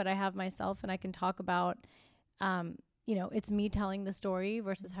influencer, but I have myself and I can talk about, it's me telling the story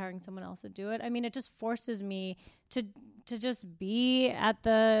versus hiring someone else to do it. I mean, it just forces me to just be at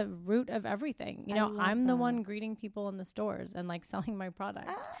the root of everything. I'm the one greeting people in the stores and like selling my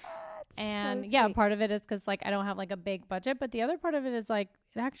product. And part of it is because like I don't have like a big budget, but the other part of it is like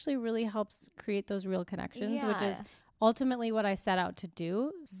it actually really helps create those real connections, which is ultimately what I set out to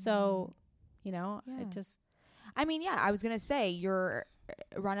do. So, it just. I mean, I was gonna say your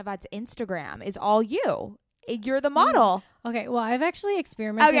Ranavat's Instagram is all you. You're the model. Okay, well, I've actually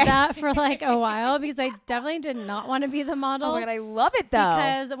experimented that for like a while because I definitely did not want to be the model. Oh my God, I love it though.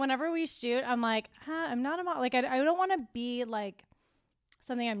 Because whenever we shoot, I'm like, I'm not a model. Like, I don't want to be like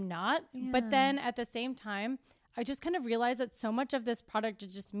something I'm not. Yeah. But then at the same time, I just kind of realized that so much of this product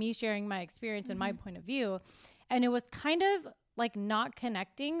is just me sharing my experience and my point of view. And it was kind of like not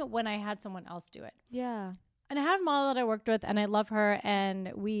connecting when I had someone else do it. Yeah. And I had a model that I worked with and I love her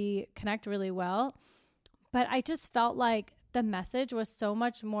and we connect really well. But I just felt like the message was so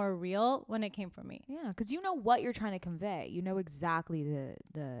much more real when it came from me. Yeah, because you know what you're trying to convey. You know exactly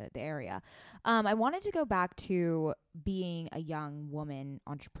the area. I wanted to go back to being a young woman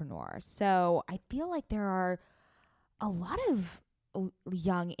entrepreneur. So I feel like there are a lot of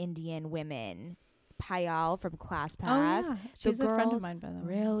young Indian women. Payal from ClassPass. Oh, yeah. She's a friend of mine, by the way.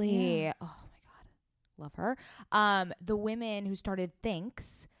 Really? Yeah. Oh, my God. Love her. The women who started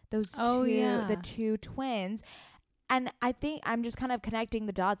Thinks. The two twins. And I think I'm just kind of connecting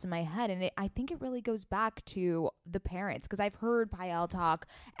the dots in my head. And I think it really goes back to the parents. Because I've heard Payal talk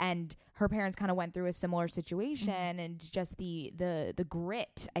and her parents kind of went through a similar situation. And just the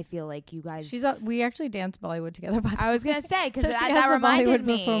grit, I feel like you guys. We actually danced Bollywood together. I was going to say, because that reminded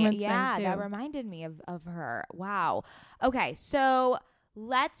me. Yeah, that reminded me of her. Wow. Okay, so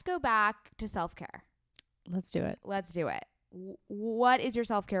let's go back to self-care. Let's do it. What is your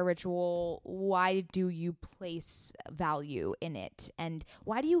self-care ritual? Why do you place value in it? And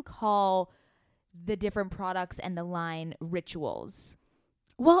why do you call the different products and the line rituals?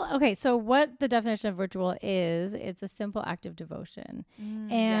 Well, okay, so what the definition of ritual is, it's a simple act of devotion.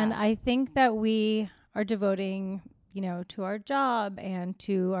 And I think that we are devoting, to our job and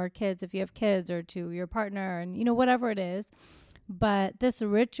to our kids, if you have kids, or to your partner and, whatever it is. But this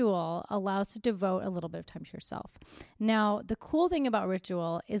ritual allows to devote a little bit of time to yourself. Now, the cool thing about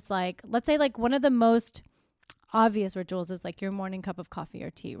ritual is like, let's say like one of the most obvious rituals is like your morning cup of coffee or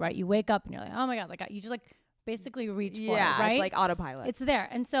tea, right? You wake up and you're like, oh my God, like you just like basically reach for it, right? It's like autopilot. It's there.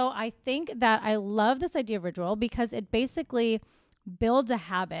 And so I think that I love this idea of ritual because it basically builds a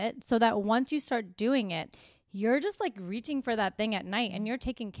habit so that once you start doing it, you're just like reaching for that thing at night and you're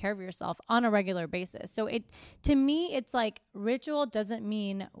taking care of yourself on a regular basis. So to me, it's like ritual doesn't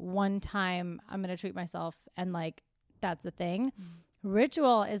mean one time I'm going to treat myself and like, that's the thing.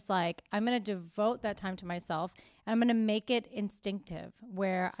 Ritual is like, I'm going to devote that time to myself and I'm going to make it instinctive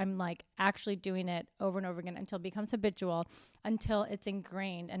where I'm like actually doing it over and over again until it becomes habitual, until it's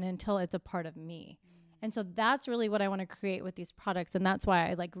ingrained and until it's a part of me. And so that's really what I want to create with these products. And that's why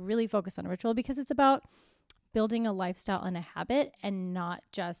I like really focus on ritual, because it's about building a lifestyle and a habit and not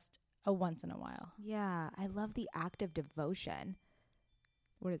just a once in a while. Yeah, I love the act of devotion.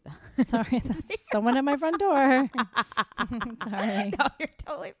 What is that? Sorry, that's someone at my front door. Sorry. No, you're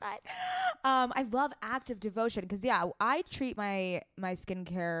totally fine. I love act of devotion because, I treat my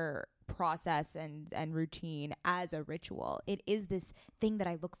skincare process and routine as a ritual. It is this thing that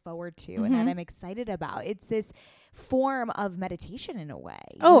I look forward to and that I'm excited about. It's this form of meditation in a way.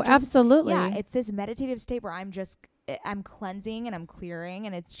 Absolutely. Yeah, it's this meditative state where I'm cleansing and I'm clearing,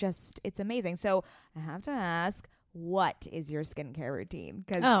 and it's amazing. So I have to ask, what is your skincare routine?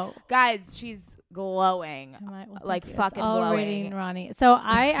 Because guys, she's glowing, fucking glowing. Ronnie. So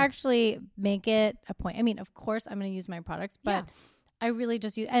I actually make it a point. I mean, of course, I'm going to use my products, but I really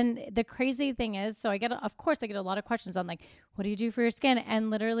just use, and the crazy thing is, so of course I get a lot of questions on like, what do you do for your skin?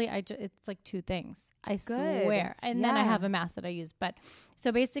 And literally it's like 2 things. I swear. And then I have a mask that I use. But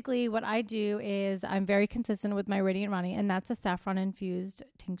so basically what I do is I'm very consistent with my Radiant Rani, and that's a saffron infused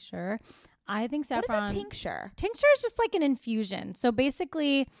tincture. I think saffron. What is a tincture? Tincture is just like an infusion. So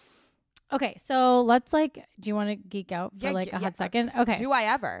basically, okay, so let's do you want to geek out for a hot second? Okay. Do I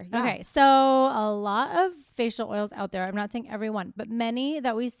ever? Yeah. Okay, so a lot of facial oils out there, I'm not saying everyone, but many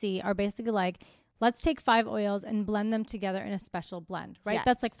that we see are basically like, let's take 5 oils and blend them together in a special blend, right? Yes.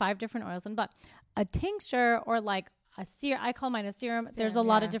 That's like 5 different oils and blend. A tincture or like a serum, I call mine a serum. There's a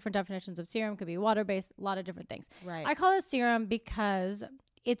lot of different definitions of serum. Could be water-based, a lot of different things. Right. I call it a serum because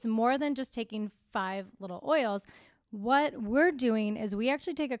it's more than just taking 5 little oils. What we're doing is we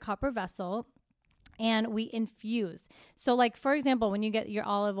actually take a copper vessel and we infuse. So like, for example, when you get your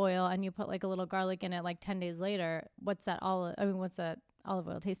olive oil and you put like a little garlic in it, like 10 days later, what's that olive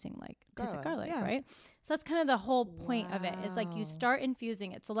oil tasting like? Tastes like garlic, right? So that's kind of the whole point of it. Is like you start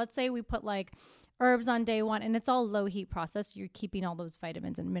infusing it. So let's say we put like herbs on day 1 and it's all low heat process. You're keeping all those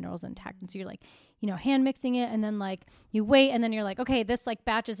vitamins and minerals intact. And so you're like, hand mixing it, and then like you wait, and then you're like, okay, this like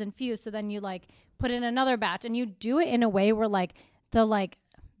batch is infused. So then you like put in another batch, and you do it in a way where like the like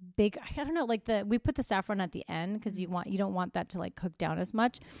big, I don't know, like we put the saffron at the end because you don't want that to like cook down as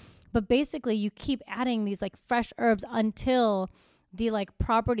much. But basically you keep adding these like fresh herbs until the like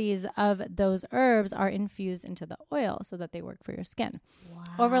properties of those herbs are infused into the oil so that they work for your skin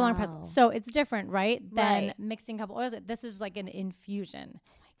over a long process. So it's different, right? Than mixing a couple oils. This is like an infusion.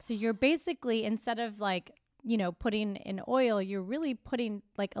 So you're basically, instead of like, putting in oil, you're really putting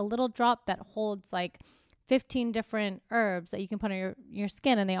like a little drop that holds like 15 different herbs that you can put on your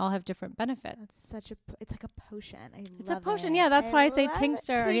skin, and they all have different benefits. It's like a potion. It's a potion. Yeah, that's why I say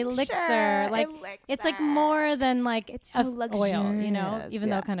tincture or elixir. Like it's like more than like it's so luxurious, oil, even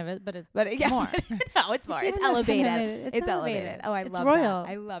though it kind of is, but it's more. No, it's more. It's elevated. It's elevated. Oh, it's love royal.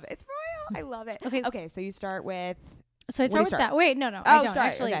 that. I love it. It's royal. I love it. Okay. So you start with. So I start with that. Wait, no, Oh, I don't sorry.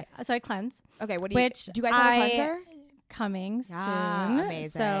 actually. Okay. So I cleanse. Okay, what do you guys have a cleanser? Coming soon. Amazing.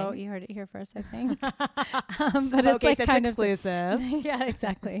 So you heard it here first, I think. But it's like kind exclusive. Yeah,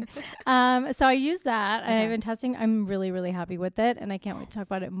 exactly. So I use that. Okay. I've been testing. I'm really, really happy with it, and I can't wait to talk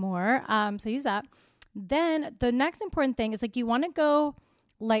about it more. So use that. Then the next important thing is like you want to go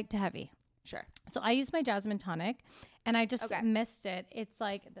light to heavy. Sure. So I use my jasmine tonic, and I just missed it. It's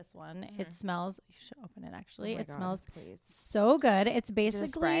like this one. It smells. You should open it. Actually, it smells so good. It's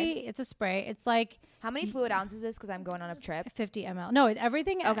basically it's a spray. It's like, how many fluid ounces is this? Because I'm going on a trip. 50 ml. No,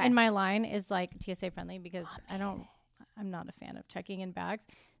 everything in my line is like TSA friendly because I'm not a fan of checking in bags.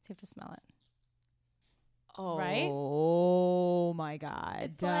 So you have to smell it. Oh, right? Oh my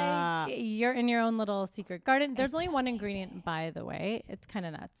God. It's like you're in your own little secret garden. There's only one ingredient, by the way. It's kind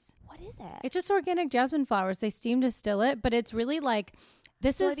of nuts. What is it? It's just organic jasmine flowers. They steam distill it, but it's really like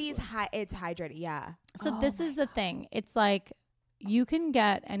it's hydrated. Yeah. So this is the thing. It's like you can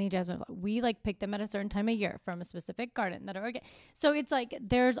get any jasmine. We like pick them at a certain time of year from a specific garden that are organic. So it's like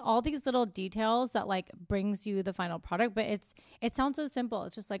there's all these little details that like brings you the final product, but it sounds so simple.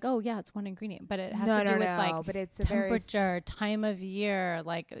 It's just like, oh yeah, it's one ingredient, but it has to do with like but it's temperature, time of year,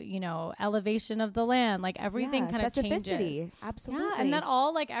 like elevation of the land, like everything kind of changes. Absolutely. Yeah, and that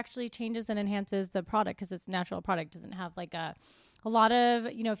all like actually changes and enhances the product because it's natural product. Doesn't have like a lot of,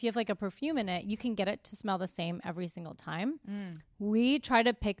 if you have like a perfume in it, you can get it to smell the same every single time. We try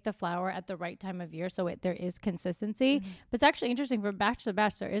to pick the flower at the right time of year so there is consistency. But it's actually interesting for batch to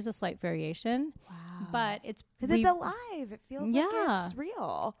batch, there is a slight variation. Wow. But it's alive. It feels like it's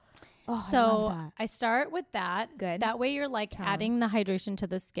real. Oh, so I start with that. Good. That way you're like adding the hydration to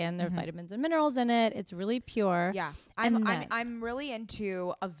the skin. There are vitamins and minerals in it. It's really pure. Yeah. I'm really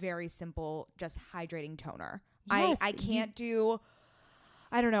into a very simple, just hydrating toner. Yes, I can't do,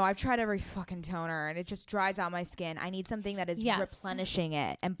 I don't know. I've tried every fucking toner and it just dries out my skin. I need something that is replenishing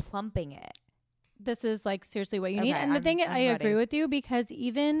it and plumping it. This is like seriously what you need. And the thing I agree with you because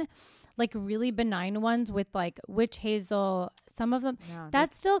even like really benign ones with like witch hazel, some of them,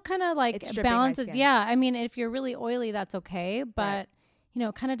 that's still kind of like balances. Yeah. I mean, if you're really oily, that's okay. But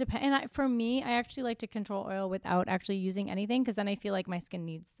kind of depend. And for me, I actually like to control oil without actually using anything because then I feel like my skin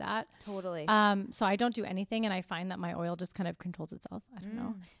needs that. Totally. So I don't do anything, and I find that my oil just kind of controls itself. I don't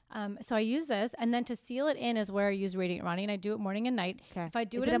know. So I use this, and then to seal it in is where I use Radiant Rani, and I do it morning and night. Okay. If I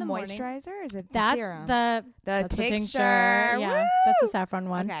do is it in the morning, moisturizer or is it the that's serum? the That's the tincture. tincture. Yeah, Woo! that's the saffron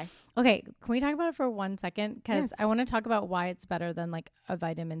one. Okay. Okay, can we talk about it for 1 second? Because Yes. I want to talk about why it's better than like a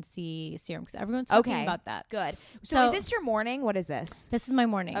vitamin C serum. Because everyone's talking Okay. about that. Good. So is So- this your morning? What is this? This is my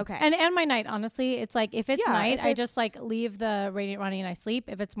morning. Okay. And my night, honestly. It's like if it's Yeah, night, if I just it's- like leave the Radiant Rani and I sleep.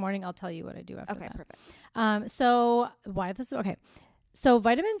 If it's morning, I'll tell you what I do after Okay, that. perfect. So why this? Okay. So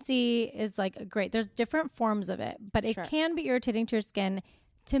vitamin C is like great. There's different forms of it, but it Sure. can be irritating to your skin.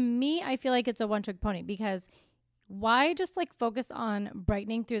 To me, I feel like it's a one-trick pony because why just like focus on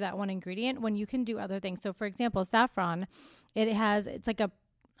brightening through that one ingredient when you can do other things? So for example, saffron, it's like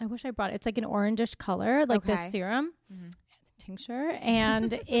I wish I brought it. It's like an orangish color, like Okay. this serum. Tincture,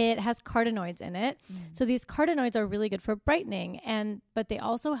 and it has carotenoids in it. So these carotenoids are really good for brightening, but they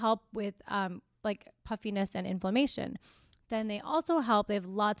also help with like puffiness and inflammation. Then they also help. They have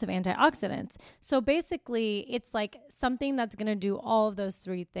lots of antioxidants. So basically, it's like something that's going to do all of those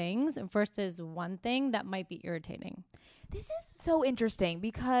three things versus one thing that might be irritating. This is so interesting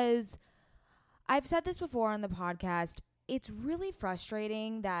because I've said this before on the podcast. It's really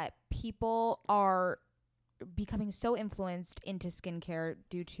frustrating that people are becoming so influenced into skincare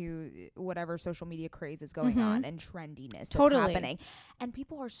due to whatever social media craze is going on and trendiness that's Totally. happening. And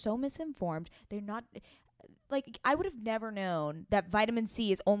people are so misinformed. They're not like, I would have never known that vitamin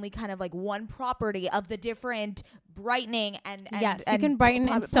C is only kind of like one property of the different brightening and Yes, you can brighten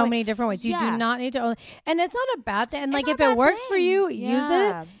in so many different ways. You do not need to only, and it's not a bad thing. And like not if a it bad works for thing. you, use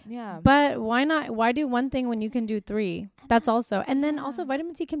it. Yeah. But why not? Why do one thing when you can do three? That's also, and then also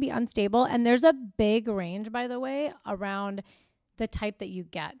vitamin C can be unstable. And there's a big range, by the way, around the type that you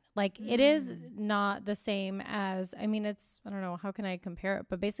get. Like it is not the same as, I mean, it's, I don't know, how can I compare it?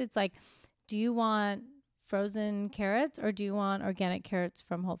 But basically it's like, do you want frozen carrots or do you want organic carrots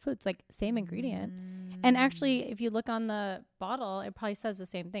from Whole Foods? Like same ingredient. And actually, if you look on the bottle, it probably says the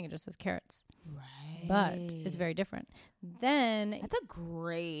same thing. It just says carrots. Right. But it's very different. Then That's a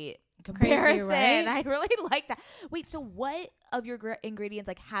great Crazy, comparison. right? I really like that. Wait, so what of your ingredients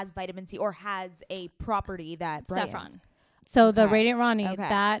like has vitamin C or has a property that brightens? saffron. So the Okay. Radiant Rani, Okay.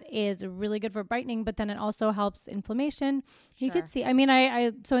 that is really good for brightening, but then it also helps inflammation. You Sure. could see, I mean,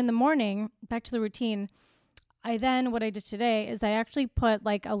 I so in the morning, back to the routine, what I did today is I actually put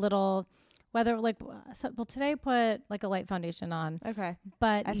like a little, today I put like a light foundation on, Okay.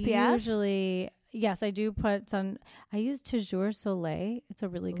 but SPF? usually, yes, I do put some, I use Toujours Soleil. It's a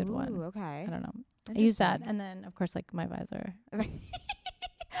really good one. Ooh, okay. I don't know. I use that. Interesting. And then of course, like my visor.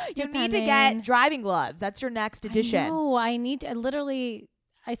 You need to Depending. get driving gloves. That's your next edition. No, I need to, I literally,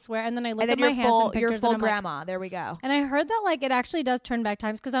 I swear. And then I look And at then my hands and you're pictures full and I'm like, grandma. There we go. and I heard that like it actually does turn back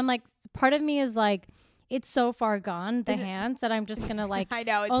times because I'm like, part of me is like, it's so far gone, the hands, that I'm just gonna like I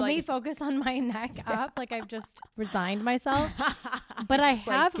know, it's only like- focus on my neck up. Like I've just resigned myself. But I Just,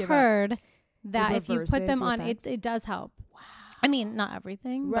 like, have give up. heard that if you put reverses them the on, effects? it does help. I mean, not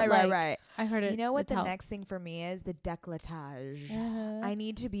everything. Right, but right, like, right. I heard it. You know what it the helps. next thing for me is? The décolletage. Uh-huh. I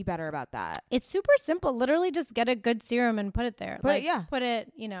need to be better about that. It's super simple. Literally just get a good serum and put it there. Put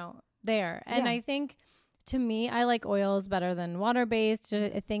it there. And Yeah. I think to me, I like oils better than water-based.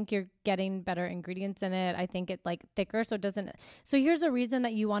 I think you're getting better ingredients in it. I think it like thicker. So it doesn't. So here's a reason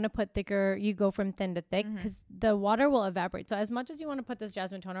that you want to put thicker. You go from thin to thick because the water will evaporate. So as much as you want to put this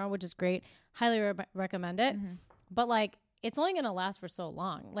jasmine toner on, which is great, highly recommend it. But like, it's only going to last for so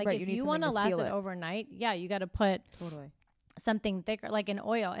long. Like Right, you if need you want to something to last seal it it. overnight, yeah, you got to put Totally. something thicker, like an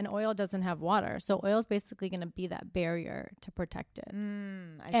oil. An oil doesn't have water, so oil is basically going to be that barrier to protect it.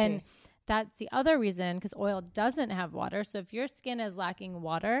 I And see. that's the other reason, because oil doesn't have water. So if your skin is lacking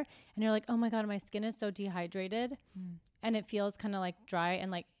water and you're like, oh my god, my skin is so dehydrated and it feels kind of like dry, and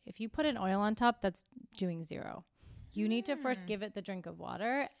like if you put an oil on top, that's doing zero. You need to first give it the drink of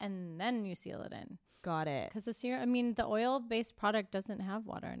water and then you seal it in. Got it. Because the oil-based product doesn't have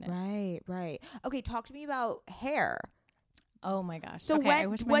water in it. Right. Okay, talk to me about hair. Oh my gosh. So Okay, I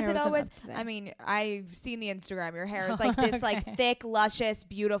when wish my was hair it wasn't always? up today. I mean, I've seen the Instagram. Your hair is like this, like thick, luscious,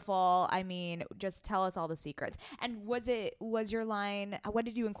 beautiful. I mean, just tell us all the secrets. And was your line? When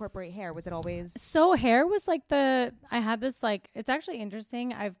did you incorporate hair? Was it always? So hair was like I had this like, it's actually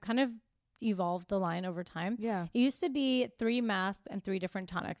interesting. I've kind of evolved the line over time. Yeah. It used to be 3 masks and 3 different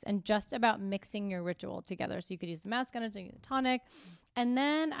tonics and just about mixing your ritual together. So you could use the mask on it, the tonic. And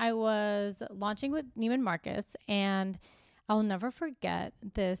then I was launching with Neiman Marcus, and I'll never forget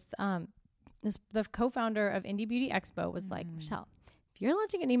this. The co-founder of Indie Beauty Expo was like, Michelle, if you're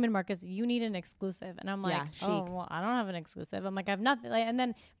launching at Neiman Marcus, you need an exclusive. And I'm like, Yeah, oh, chic. well, I don't have an exclusive. I'm like, I have nothing. Like,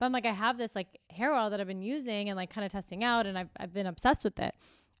 but I'm like, I have this like hair oil that I've been using and like kind of testing out, and I've been obsessed with it.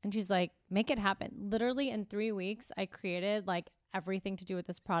 And she's like, make it happen. Literally in 3 weeks, I created like everything to do with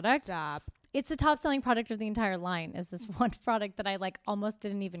this product. Stop. It's the top selling product of the entire line is this one product that I like almost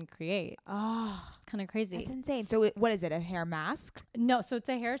didn't even create. Oh, It's kind of crazy. that's insane. So what is it? A hair mask? No, so it's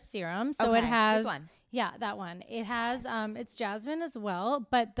a hair serum. So Okay, it has, this one. yeah, that one. It has, it's jasmine as well,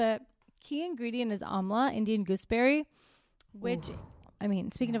 but the key ingredient is amla, Indian gooseberry, which, I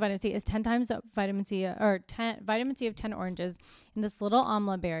mean, speaking of vitamin C, is 10 times the vitamin C, vitamin C of 10 oranges in this little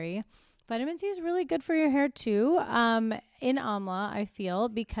amla berry. Vitamin C is really good for your hair too. In amla, I feel,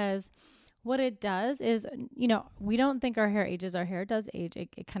 because what it does is, you know, we don't think our hair ages. Our hair does age.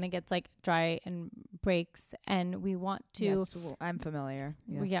 It kind of gets like dry and breaks, and we want to. Yes, well, I'm familiar.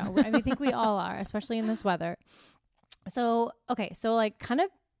 Yes. Yeah, I think we all are, especially in this weather. So, okay, so like kind of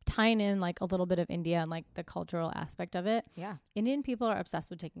tying in like a little bit of India and like the cultural aspect of it. Yeah. Indian people are obsessed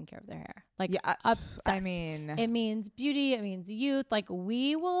with taking care of their hair. Like, Yeah, obsessed. I mean, It means beauty. It means youth. Like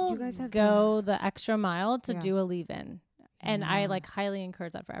we will You guys have go the extra mile to Yeah. do a leave-in. And I like highly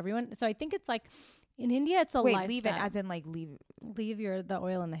encourage that for everyone. So I think it's like in India, it's a wait, lifestyle. leave it as in like leave. Leave the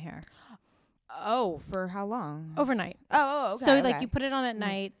oil in the hair Oh, for how long? overnight. Oh, okay. So okay. like you put it on at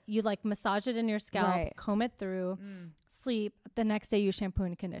night, you like massage it in your scalp, Right. comb it through, sleep. The next day you shampoo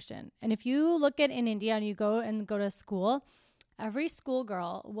and condition. And if you look at in India and you go to school, every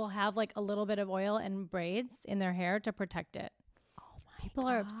schoolgirl will have like a little bit of oil and braids in their hair to protect it. Oh my People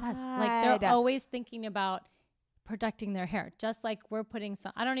are obsessed. Like they're God. always thinking about protecting their hair, just like we're putting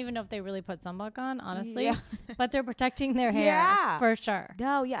some. I don't even know if they really put sunblock on, honestly, Yeah. but they're protecting their hair Yeah. for sure.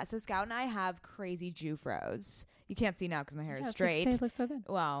 No, yeah. So Scout and I have crazy Jufros. You can't see now because my hair is Yeah, straight. It looks so good.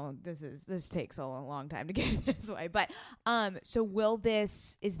 Well, this takes a long time to get this way. But so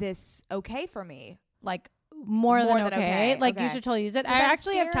is this okay for me? Like more than okay. Like you okay. should totally use it. 'Cause I I'm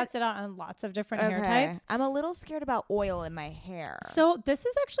actually have scared- tested out on lots of different hair types. I'm a little scared about oil in my hair. So this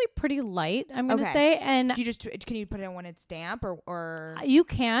is actually pretty light, I'm going to Okay. say. And do you can you put it in when it's damp or you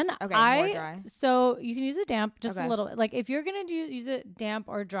can. Okay, more dry. So you can use it damp, just Okay. a little. Like if you're going to use it damp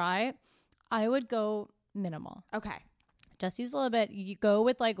or dry, I would go minimal. okay. Just use a little bit. You go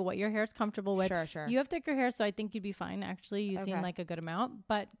with like what your hair is comfortable with. Sure. You have thicker hair, so I think you'd be fine actually using Okay. like a good amount.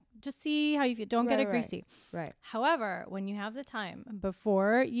 But just see how you feel. Don't get it Right. greasy. Right. However, when you have the time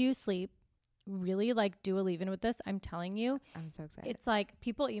before you sleep, really like do a leave-in with this. I'm telling you, I'm so excited. it's like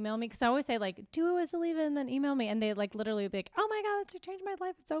people email me because I always say like do it as a leave-in, then email me, and they like literally be like, oh my god, that's changed my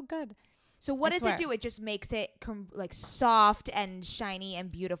life. It's so good. So what I does swear. it do? It just makes it like soft and shiny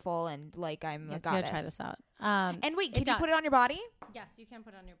and beautiful and like I'm a Yes, you goddess. gotta try this out. And wait, it can you does. put it on your body? Yes, you can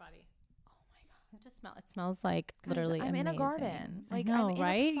put it on your body. Oh my god, you have to smell. It smells like Guys, literally I'm in a amazing. garden. Like, I know, I'm in a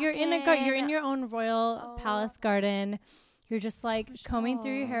right? You're in you're in your own royal palace garden. You're just like combing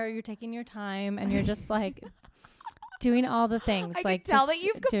through your hair. You're taking your time, and you're just like doing all the things. I like can tell just that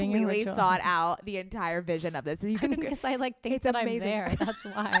you've doing your completely ritual. thought out the entire vision of this. You can Because I like think It's that amazing. I'm there. That's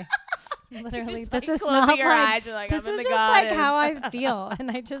why. Literally, just, this like, is closing not your like eyes, you're like, this I'm in is the just like garden. how I feel,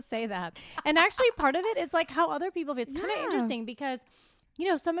 and I just say that. And actually, part of it is like how other people feel. It's kind of Yeah. interesting because, you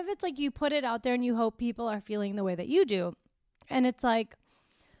know, some of it's like you put it out there and you hope people are feeling the way that you do, and it's like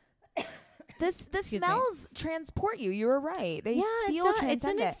the Excuse me. smells transport you. You were right. They feel it's an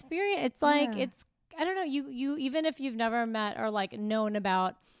transcendent. experience. It's like Yeah. it's I don't know. You even if you've never met or like known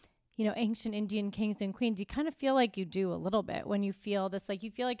about, you know, ancient Indian kings and queens, you kind of feel like you do a little bit when you feel this, like you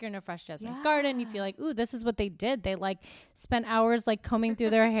feel like you're in a fresh jasmine garden. You feel like, ooh, this is what they did. They like spent hours like combing through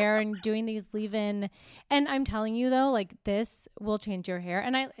their hair and doing these leave-in. And I'm telling you though, like this will change your hair.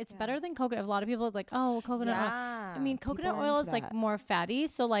 And it's better than coconut. A lot of people are like, oh, well, coconut oil. I mean, coconut People are oil into is like that. more fatty.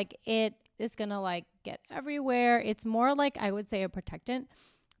 So like it is going to like get everywhere. It's more like, I would say, a protectant.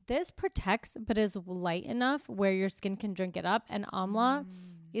 This protects, but is light enough where your skin can drink it up. And amla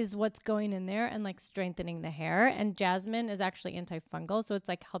is what's going in there and like strengthening the hair. And jasmine is actually antifungal. So it's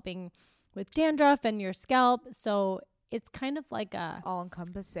like helping with dandruff and your scalp. So it's kind of like a, all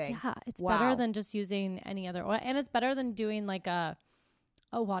encompassing. yeah, it's Wow. better than just using any other oil. And it's better than doing like a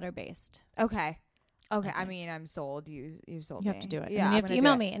water-based. Okay. I mean, I'm sold. You sold me. You have to do it. Yeah, and you have to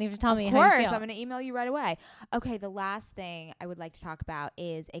email me and you have to tell me Of how you course, feel. I'm going to email you right away. Okay, the last thing I would like to talk about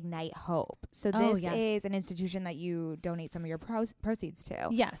is Ignite Hope. So Oh, this yes. is an institution that you donate some of your proceeds to.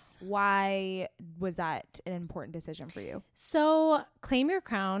 Yes. Why was that an important decision for you? So Claim Your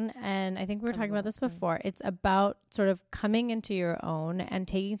Crown, and I think we were talking about this before, it's about sort of coming into your own and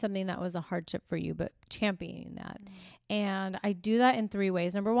taking something that was a hardship for you, but championing that. And I do that in 3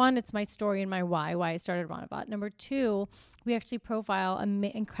 ways. Number one, it's my story and my why I started Ranavat. Number two, we actually profile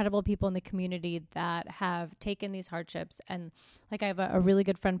incredible people in the community that have taken these hardships. And like I have a really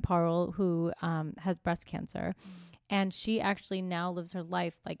good friend, Parul, who has breast cancer. And she actually now lives her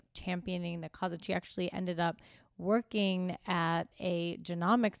life like championing the cause. And she actually ended up working at a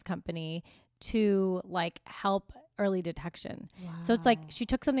genomics company to like help early detection. Wow. So it's like she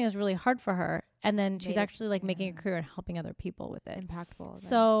took something that was really hard for her, and then she's actually like making a career and helping other people with it. Impactful.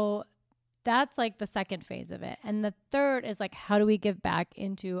 So that's like the second phase of it. And the third is like, how do we give back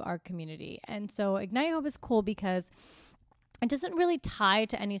into our community? And so Ignite Hope is cool because it doesn't really tie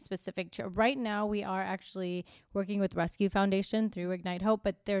to any specific right now. We are actually working with Rescue Foundation through Ignite Hope,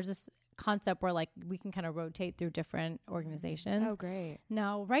 but there's this concept where like we can kind of rotate through different organizations. Oh, great.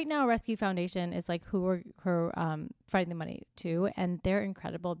 Now, right now, Rescue Foundation is like who we're providing the money to, and they're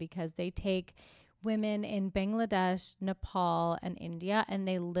incredible because they take women in Bangladesh, Nepal, and India, and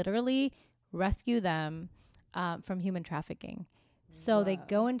they literally rescue them from human trafficking. So they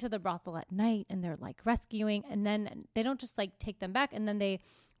go into the brothel at night and they're like rescuing, and then they don't just like take them back, and then they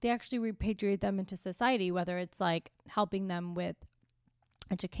actually repatriate them into society, whether it's like helping them with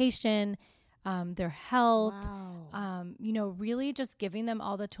education, their health, really just giving them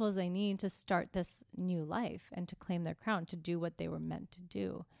all the tools they need to start this new life and to claim their crown, to do what they were meant to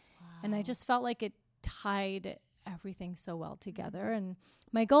do. Wow. And I just felt like it tied everything so well together. And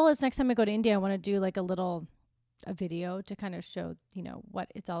my goal is next time I go to India, I want to do like a video to kind of show,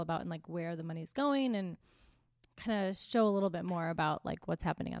 what it's all about and like where the money is going, and kind of show a little bit more about like what's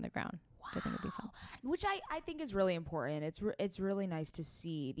happening on the ground. Wow. I think it'd be fun. Which I think is really important. It's really nice to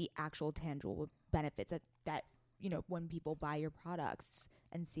see the actual tangible benefits that when people buy your products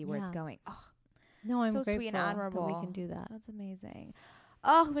and see where it's going. Oh, no, I'm so grateful sweet and admirable. that we can do that. That's amazing.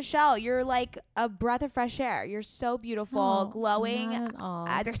 Oh, Michelle, you're like a breath of fresh air. You're so beautiful, glowing. Not at all.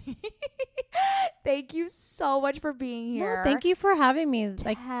 Thank you so much for being here. No, thank you for having me.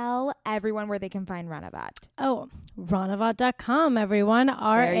 Tell everyone where they can find Ranavat. Oh, Ranavat.com, everyone.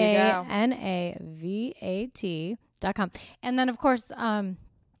 RANAVAT.com. And then, of course,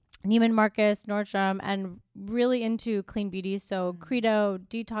 Neiman Marcus, Nordstrom, and really into clean beauty. So Credo,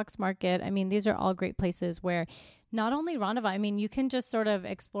 Detox Market. I mean, these are all great places where not only Ranavat, I mean, you can just sort of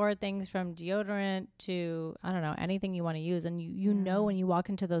explore things from deodorant to, I don't know, anything you want to use. And you know when you walk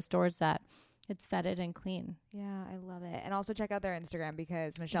into those stores that it's fetid and clean. Yeah, I love it. And also check out their Instagram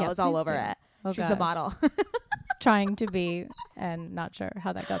because Michelle is all over it. Oh, she's the model. Trying to be, and not sure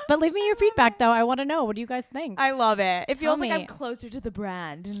how that goes. But leave me your feedback, though. I want to know. What do you guys think? I love it. It feels like me. I'm closer to the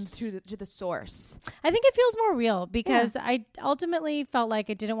brand and to the source. I think it feels more real because I ultimately felt like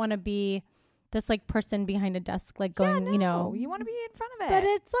I didn't want to be this like person behind a desk, like going, you want to be in front of it. But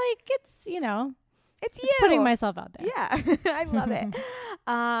it's like, it's you putting myself out there. Yeah, I love it.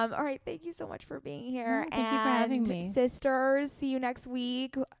 All right, thank you so much for being here. Thank you for having me. Sisters, see you next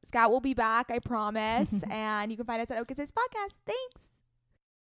week. Scott will be back, I promise. And you can find us at Oka Sis Podcast. Thanks.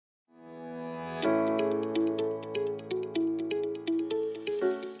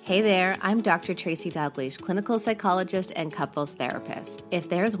 Hey there, I'm Dr. Tracy Dalglish, clinical psychologist and couples therapist. If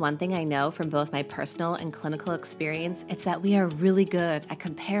there's one thing I know from both my personal and clinical experience, it's that we are really good at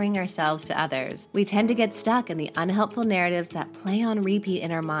comparing ourselves to others. We tend to get stuck in the unhelpful narratives that play on repeat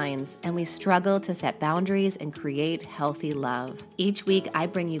in our minds, and we struggle to set boundaries and create healthy love. Each week, I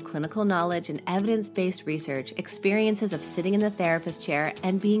bring you clinical knowledge and evidence-based research, experiences of sitting in the therapist chair,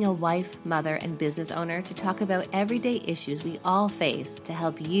 and being a wife, mother, and business owner to talk about everyday issues we all face to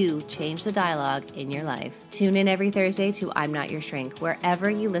help you change the dialogue in your life. Tune in every Thursday to I'm Not Your Shrink, wherever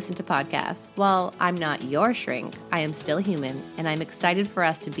you listen to podcasts. While I'm not your shrink, I am still human, and I'm excited for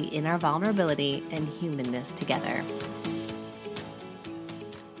us to be in our vulnerability and humanness together.